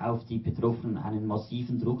übt auf die Betroffenen einen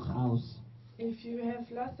massiven Druck aus. If you have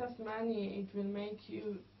lots of money, it will make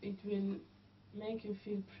you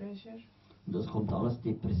feel pressure, Und das kommt alles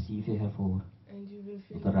Depressive hervor. and you will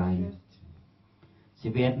feel Oder rein. depressed.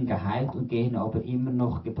 Sie werden geheilt und gehen aber immer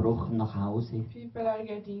noch gebrochen nach Hause. People are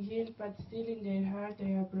getting healed, but still in their heart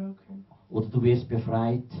they are broken. Oder du wirst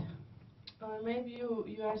befreit. Or maybe you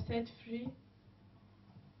are set free.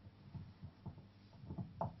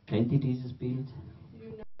 Kennt ihr dieses Bild?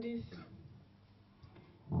 You know this.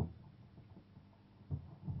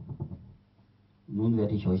 Nun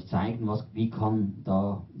werde ich euch zeigen, wie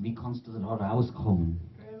kannst du da rauskommen.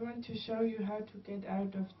 I want to show you how to get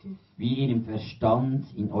out of this. Wie ihr im Verstand,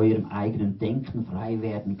 in eurem eigenen Denken frei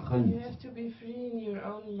werden You könnt. have to be free in your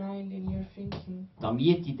own mind, in your thinking.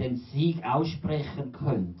 Damit ihr den Sieg aussprechen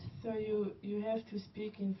könnt, So you have to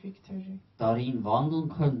speak in victory. darin wandeln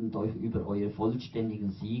könnt und euch über euren vollständigen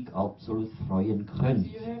Sieg absolut freuen könnt.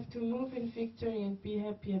 You have to move in victory and be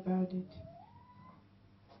happy about it.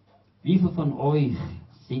 Wie viele von euch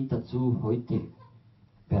sind dazu heute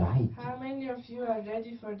bereit? How many of you are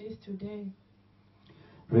ready for this today?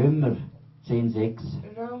 Römer 10,6.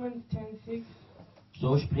 Romans 10:6.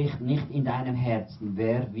 So spricht nicht in deinem Herzen,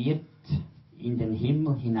 wer wird in den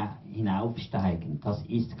Himmel hinaufsteigen, das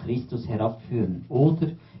ist Christus herabführen,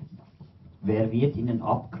 oder wer wird in den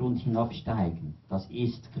Abgrund hinabsteigen, das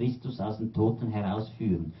ist Christus aus den Toten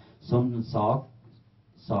herausführen, sondern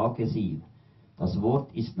sage sie, das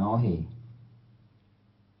Wort ist nahe.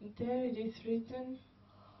 There it is written,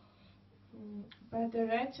 but the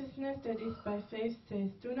righteousness that is by faith says,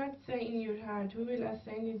 do not say in your heart, who will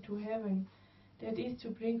ascend into heaven, that is to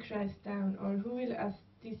bring Christ down, or who will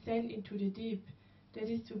descend into the deep, that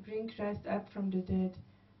is to bring Christ up from the dead.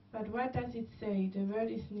 But what does it say? The word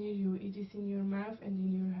is near you, it is in your mouth and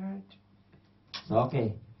in your heart.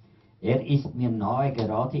 Sage, er ist mir nahe,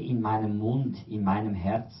 gerade in meinem Mund, in meinem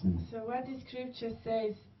Herzen. So what the scripture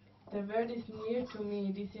says, The word is near to me,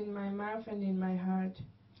 it is in my mouth and in my heart.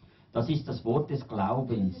 Das ist das Wort des This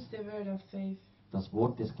Glaubens. is the word of faith. Das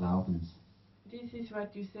Wort des Glaubens. This is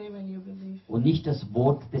what you say when you believe. Und nicht das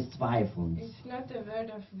Wort des Zweifelns. It's not the word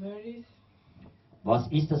of worries. Was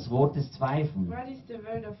ist das Wort des Zweifels? What is the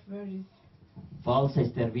word of worries? Falls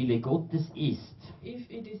es der Wille Gottes ist. If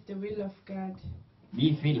it is the will of God.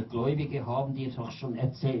 Wie viele Gläubige haben dir doch schon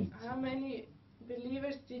erzählt? How many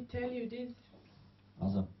believers did tell you this?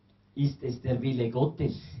 Also, ist es der Wille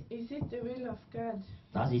Gottes? Is it the will of God?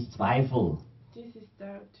 Das ist Zweifel. This is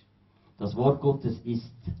doubt. Das Wort Gottes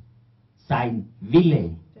ist sein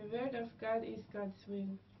Wille. The word of God is God's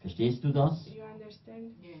will. Verstehst du das? You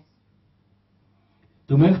understand? Yes.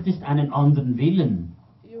 Du möchtest einen anderen Willen.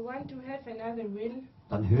 You want to have another will?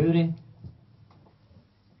 Dann höre.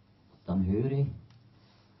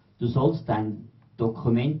 Du sollst deine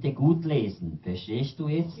Dokumente gut lesen. Verstehst du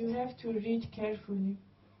jetzt? You have to read carefully.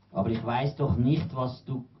 Aber ich weiß doch nicht,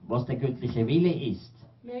 was der göttliche Wille ist.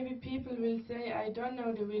 Maybe people will say, I don't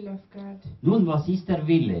know the will of God. Nun, was ist der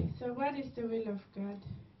Wille? So what is the will of God?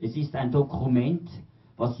 Es ist ein Dokument,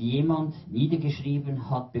 was jemand niedergeschrieben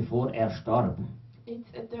hat, bevor er starb. It's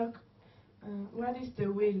a what is the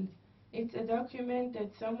will? It's a document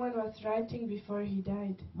that someone was writing before he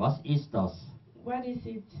died. Was ist das? What is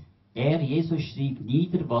it? Jesus, schrieb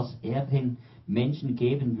nieder, was er den Menschen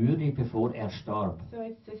geben würde, bevor er starb. So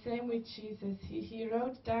it's the same with Jesus. He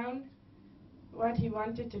wrote down what he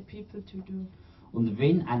wanted the people to do. Und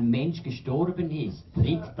wenn ein Mensch gestorben ist,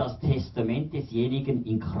 tritt das Testament desjenigen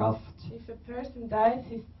in Kraft. If a person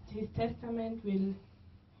dies, his testament will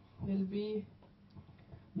be.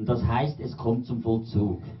 Und das heißt, es kommt zum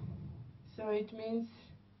Vollzug. So it means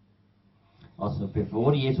Also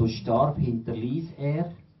bevor Jesus starb, hinterließ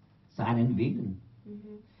er seinen Willen.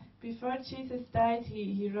 before Jesus died,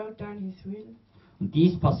 he wrote down his will, Und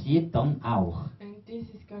dies passiert dann auch. and this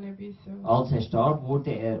is gonna be so. Als er starb,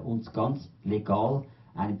 wurde er uns ganz legal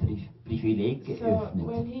ein Privileg So geöffnet,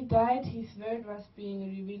 when he died, his word was being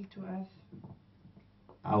revealed to us,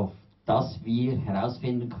 auf das wir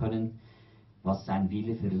herausfinden können, was sein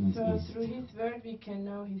Wille für uns so ist. through his word we can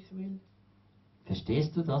know his will.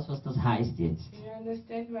 Verstehst du das, was das heißt jetzt? You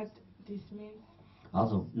understand what this means?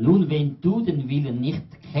 Also, nun, wenn du den Willen nicht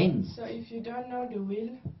kennst, So if you don't know the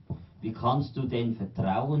will, wie kannst du denn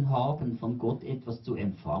Vertrauen haben, von Gott etwas zu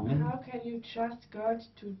empfangen? how can you trust God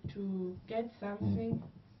to get something?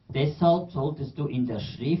 Deshalb solltest du in der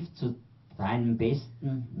Schrift zu deinem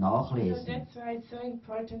Besten So nachlesen. that's why it's so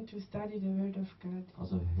important to study the word of God.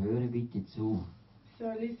 Also höre bitte zu. So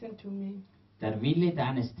listen to me. Der Wille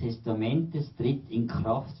deines Testamentes tritt in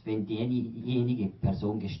Kraft, wenn diejenige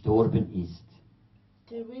Person gestorben ist.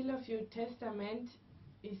 The will of your testament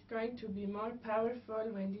is going to be more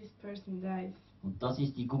powerful when this person dies. Und das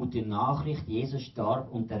ist die gute Nachricht. Jesus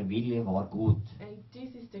starb und der Wille war gut. And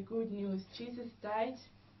this is the good news. Jesus died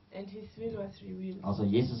and his will was revealed. Also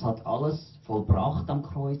Jesus hat alles vollbracht am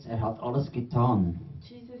Kreuz. Er hat alles getan.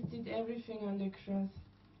 Jesus did everything on the cross.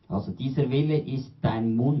 Also dieser Wille ist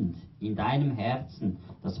dein Mund, in deinem Herzen,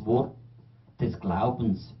 das Wort des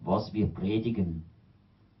Glaubens, was wir predigen.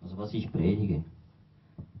 Also was ich predige.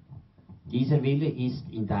 Dieser Wille ist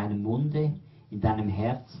in deinem Munde, in deinem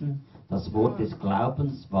Herzen, das Wort des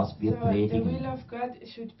Glaubens, was wir So the will predigen. of God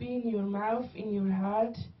should be in your mouth, in your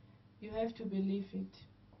heart. You have to believe it.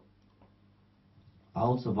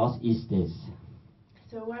 Also was ist es?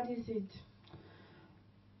 So what is it?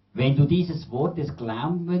 Wenn du dieses Wort des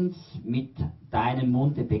Glaubens mit deinem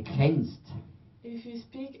Munde bekennst, If you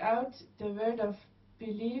speak out the word of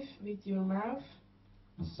belief with your mouth,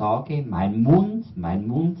 sage, mein Mund,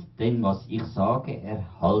 denn was ich sage,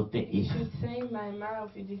 erhalte you ich. should say my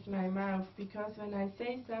mouth, it is my mouth, because when I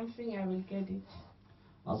say something, I will get it.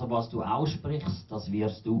 Also was du aussprichst, das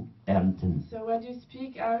wirst du ernten. So what you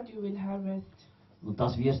speak out, you will harvest. Und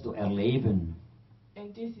das wirst du erleben.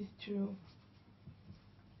 And this is true.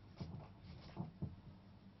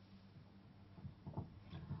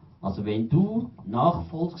 Also wenn du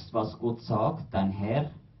nachfolgst, was Gott sagt, dein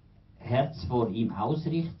Herz vor ihm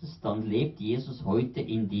ausrichtest, dann lebt Jesus heute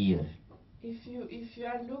in dir. If you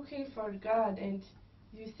are looking for God and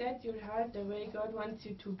you set your heart the way God wants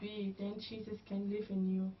you to be, then Jesus can live in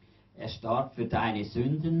you. Er starb für deine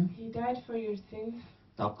Sünden, He died for your sins.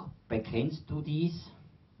 da bekennst du dies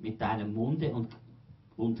mit deinem Munde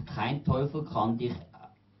und kein Teufel kann dich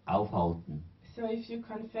aufhalten. So if you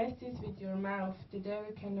confess this with your mouth, the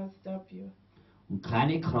devil cannot stop you. Und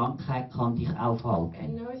keine Krankheit kann dich And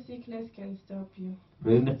aufhalten. no sickness can stop you.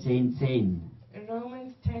 Römer 10,10.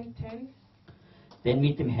 Romans 10:10. Denn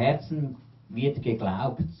mit dem Herzen wird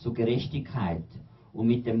geglaubt zur Gerechtigkeit und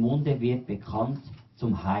mit dem Munde wird bekannt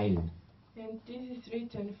zum Heil. And this is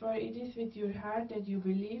written, for it is with your heart that you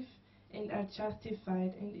believe and are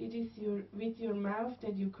justified, and it is with your mouth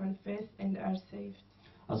that you confess and are saved.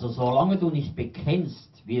 Also solange du nicht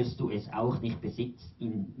bekennst, wirst du es auch nicht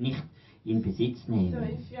in Besitz So nehmen.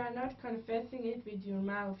 if you are not confessing it with your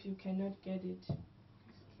mouth, you cannot get it.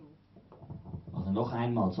 Also noch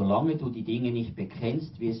einmal, solange du die Dinge nicht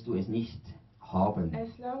bekennst, wirst du es nicht haben.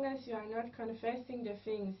 As long as you are not confessing the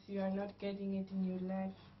things, you are not getting it in your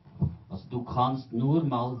life. Also du kannst nur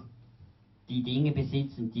mal die Dinge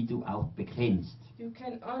besitzen, die du auch bekennst. You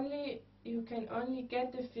can only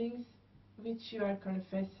get the things which you are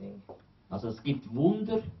confessing. Also es gibt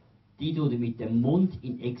Wunder, die du mit dem Mund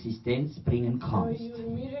in Existenz bringen So kannst.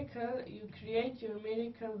 you create your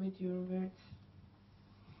miracle with your words.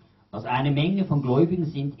 Also eine Menge von Gläubigen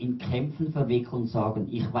sind in Kämpfen verwickelt und sagen,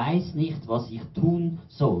 ich weiß nicht, was ich tun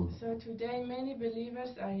soll. So today many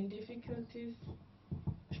believers are in difficulties.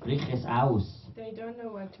 Sprich es aus They don't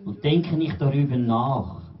know what to und do. denke nicht darüber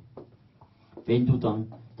nach. Wenn du dann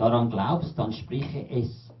daran glaubst, dann spreche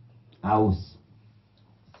es aus.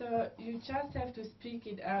 So you just have to speak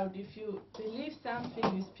it out. If you believe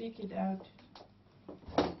something, you speak it out.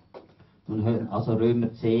 Nun hören also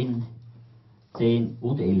Römer 10, 10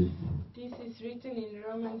 und 11. This is written in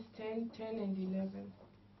Romans 10, 10 and 11.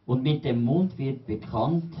 Und mit dem Mund wird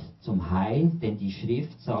bekannt zum Heil, denn die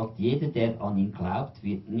Schrift sagt, jeder, der an ihn glaubt,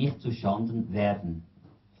 wird nicht zu Schanden werden.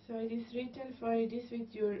 So it is written, for it is with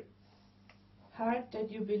your heart that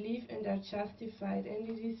you believe and are justified, and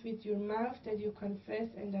it is with your mouth that you confess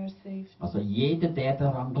and are saved. Also jeder, der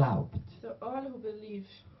daran glaubt. So all who believe.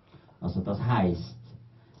 Also das heißt,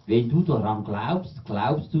 wenn du daran glaubst,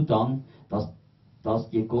 glaubst du dann, dass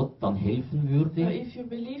dir Gott dann helfen So würde? if you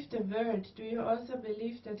believe the word, do you also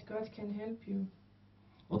believe that God can help you?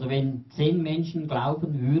 Oder wenn 10 Menschen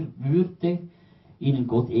glauben, würde ihnen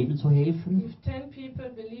Gott ebenso helfen? If 10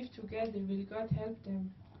 people believe together, will God help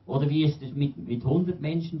them? Oder wie ist es mit 100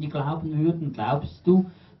 Menschen, die glauben würden? Glaubst du,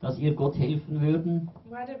 dass ihr Gott helfen würden?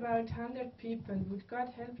 What about 100 people? Would God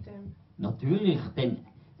help them? Natürlich, denn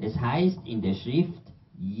es heißt in der Schrift,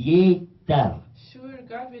 jeder. Sure,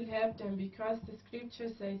 God will help them because the scripture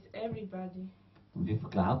says everybody. Und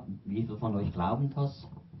wie viel von euch glauben das?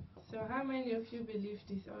 So how many of you believe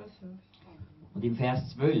this also? Und im Vers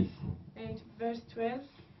 12, And verse 12,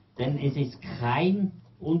 denn es ist kein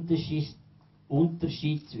Unterschied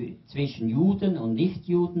zwischen Juden und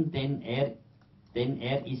Nichtjuden, denn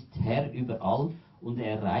er ist Herr über all und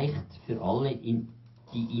er reicht für alle, die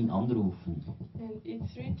ihn anrufen. and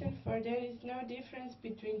it's written, for there is no difference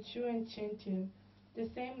between Jew and Gentile. The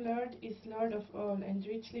same Lord is Lord of all, and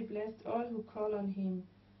richly blessed all who call on him.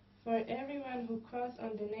 For everyone who calls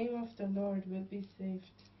on the name of the Lord will be saved.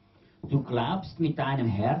 Du glaubst mit deinem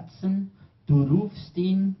Herzen, du rufst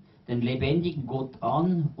ihn, den lebendigen Gott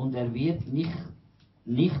an und er wird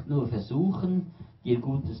nicht nur versuchen, dir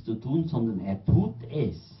Gutes zu tun, sondern er tut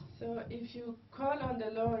es. So if you call on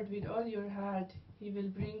the Lord with all your heart, he will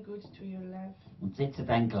bring good to your life. Und setze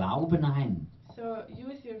dein Glauben ein. So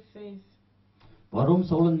use your faith. Warum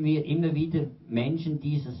sollen wir immer wieder Menschen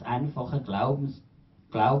dieses einfache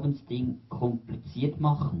Glaubensding kompliziert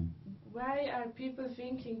machen? Why are people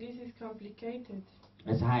thinking this is complicated?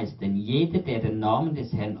 Es heißt, denn jeder, der den Namen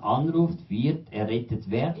des Herrn anruft, wird errettet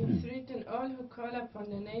It's werden. written, all who call upon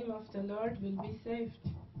the name of the Lord will be saved.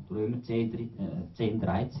 Römer 10,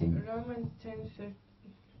 13. Romans 10, 13.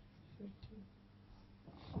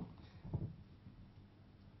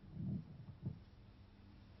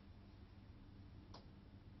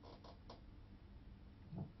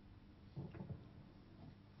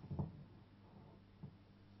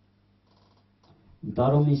 Und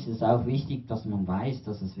darum ist es auch wichtig, dass man weiß,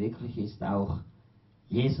 dass es wirklich ist, auch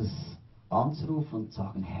Jesus anzurufen und zu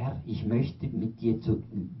sagen, Herr, ich möchte mit dir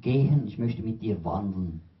gehen, ich möchte mit dir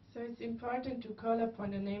wandeln. So it's important to call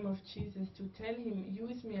upon the name of Jesus, to tell him,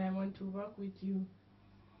 use me, I want to walk with you.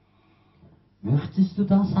 Möchtest du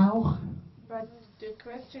das auch? But the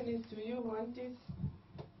question is, do you want this?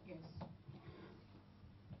 Yes.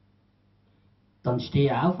 Dann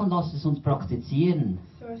steh auf und lass es uns praktizieren.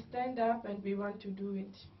 So stand up and we want to do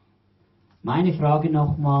it. Meine Frage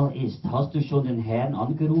nochmal ist, hast du schon den Herrn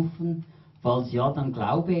angerufen? Falls ja, dann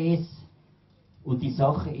glaube es und die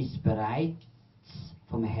Sache ist bereits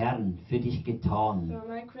vom Herrn für dich getan. So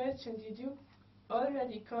my question, did you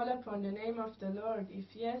already call upon the name of the Lord? If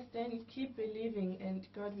yes, then keep believing and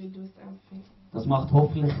God will do something. Das macht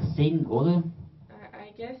hoffentlich Sinn, oder?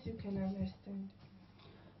 I guess you can understand.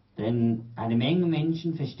 Denn eine Menge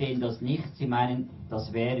Menschen verstehen das nicht. Sie meinen,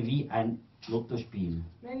 das wäre wie Lottospiel.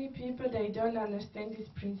 Many people, they don't understand this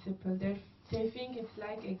principle. They think it's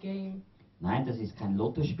like a game. Nein, das ist kein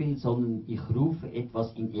Lottospiel, sondern ich rufe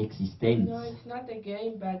etwas in Existenz. No, it's not a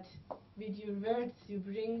game, but with your words you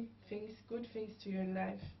bring things, good things to your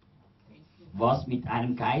life. Was mit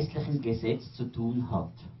einem geistlichen Gesetz zu tun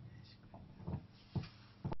hat.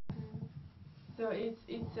 So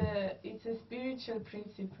it's a spiritual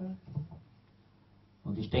principle.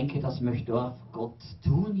 Und ich denke, das möchte auch Gott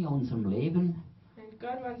tun in unserem Leben. And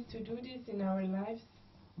God wants to do this in our lives.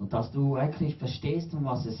 Und dass du wirklich verstehst, um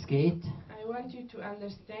was es geht. I want you to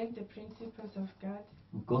understand the principles of God.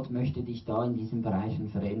 Und Gott möchte dich da in diesen Bereichen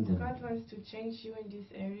verändern. God wants to change you in this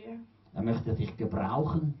area. Er möchte dich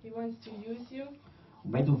gebrauchen. He wants to use you.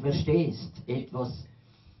 Und wenn du verstehst, etwas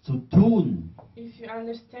zu tun, If you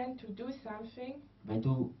understand to do something, wenn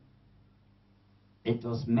du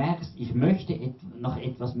etwas merkst, ich möchte nach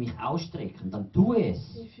etwas mich ausstrecken, dann tu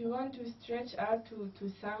es. if you want to stretch out to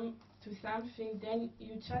something, then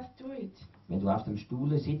you just do it. Wenn du auf dem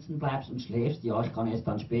Stuhle sitzen bleibst und schläfst, ja, ich kann es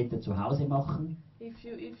dann später zu Hause machen, If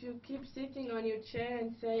you keep sitting on your chair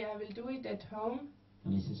and say, I will do it at home,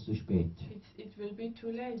 dann ist es zu spät. it will be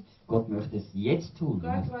too late. Gott möchte es jetzt tun.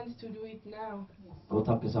 God wants to do it now. Gott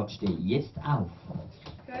hat gesagt, steh jetzt auf.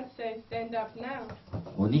 God says, stand up now.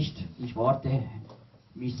 Und nicht, ich warte,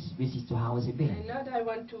 bis ich zu Hause bin. And not I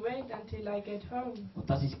want to wait until I get home. Und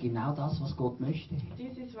das ist genau das, was Gott möchte.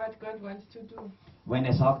 This is what God wants to do. Wenn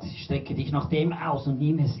er sagt, strecke dich nach dem aus und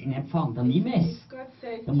nimm es in Empfang, dann nimm es. If God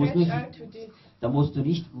says, Da musst, stretch du, out to this, da musst du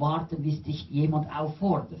nicht warten, bis dich jemand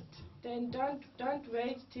auffordert. then don't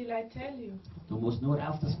wait till I tell you. Du musst nur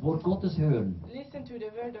auf das Wort Gottes hören. Listen to the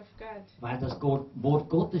word of God. Weil das Wort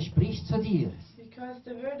Gottes spricht zu dir. Because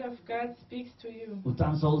the word of God speaks to you. Und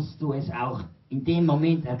dann sollst du es auch in dem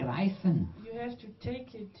Moment ergreifen. You have to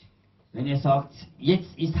take it. Wenn er sagt,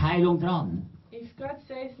 jetzt ist Heilung dran, If God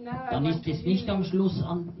says now I dann want ist to es nicht heal am you, Schluss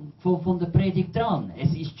von der Predigt dran.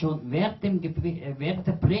 Es ist schon während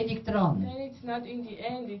der Predigt dran. then it's not in the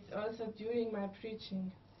end, it's also during my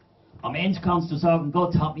preaching. Am Ende kannst du sagen,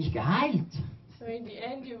 Gott hat mich geheilt. So in the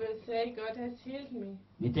end you will say, God has healed me.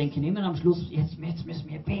 Wir denken immer am Schluss, jetzt müssen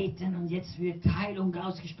wir beten und jetzt wird Heilung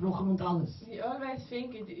ausgesprochen und alles. We always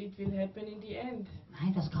think it will happen in the end.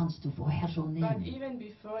 Nein, das kannst du vorher schon But nehmen. even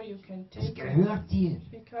before you can Das take it, gehört dir.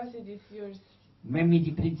 because it is yours. Wenn wir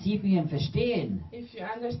die Prinzipien verstehen, If you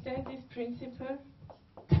understand this principle,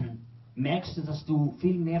 dann merkst du, dass du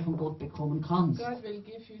viel mehr von Gott bekommen kannst. God will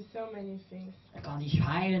give you so many things. Er kann dich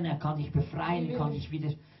heilen, er kann dich befreien, er kann dich wieder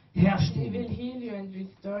He will herstellen. heal you and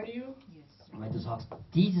restore you. Und wenn du sagst,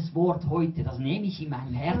 dieses Wort heute, das nehme ich in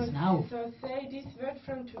meinem Herzen auf, So say this word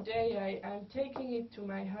from today, I'm taking it to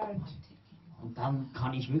my heart. und dann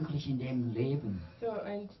kann ich wirklich in dem leben. So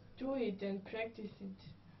and do it and practice it.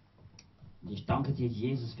 Und ich danke dir,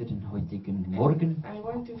 Jesus, für den heutigen Morgen I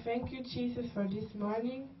want to thank you, Jesus, for this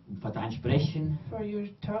morning, und für dein Sprechen, for your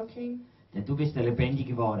talking. denn du bist der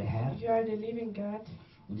lebendige, wahre Herr. You are the living God.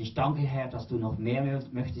 Und ich danke, Herr, dass du noch mehr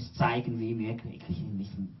möchtest zeigen, wie wir wirklich in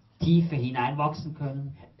diese Tiefe hineinwachsen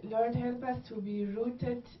können, Lord, help us to be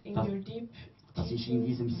rooted in Das- your deep dass ich in teaching.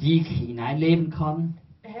 diesem Sieg hineinleben kann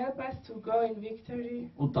Help us to go in victory.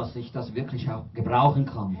 und dass ich das wirklich auch gebrauchen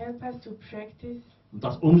kann Help us to practice und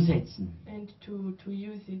das umsetzen. and to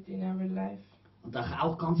use it in our life. Und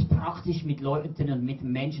auch ganz praktisch mit Leuten und mit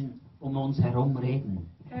Menschen um uns herum reden.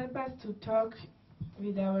 Help us to talk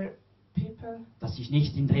with our people. Dass ich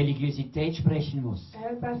nicht in Religiosität sprechen muss.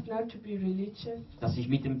 Help us not to be religious. Dass ich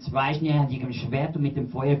mit dem zweischneidigen Schwert und mit dem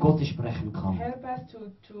Feuer Gottes sprechen kann. Help us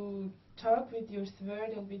to talk with your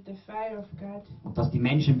word and with the fire of God. Und dass die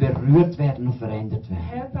Menschen berührt werden und verändert werden.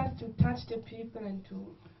 Help us to touch the people and to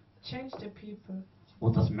change the people.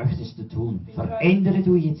 Und das möchtest du tun. Verändere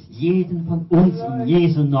du jetzt jeden von uns in Lord,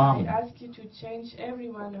 Jesu I Namen. ask you to change every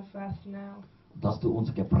one of us now. Dass du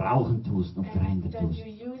uns gebrauchen tust und And verändern that tust.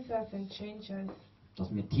 you use us and change us.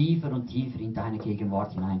 Dass wir tiefer und tiefer in deine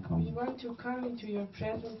Gegenwart We hineinkommen. want to come into your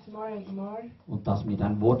presence more and more. Und dass wir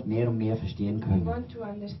dein Wort mehr und mehr verstehen We können. want to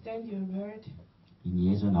understand your word. In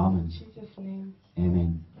Jesu Namen. In Jesus' name.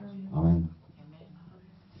 Amen. Amen. Amen.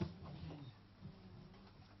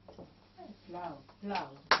 Loud, loud,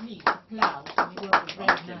 please, loud. We work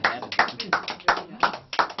very nice.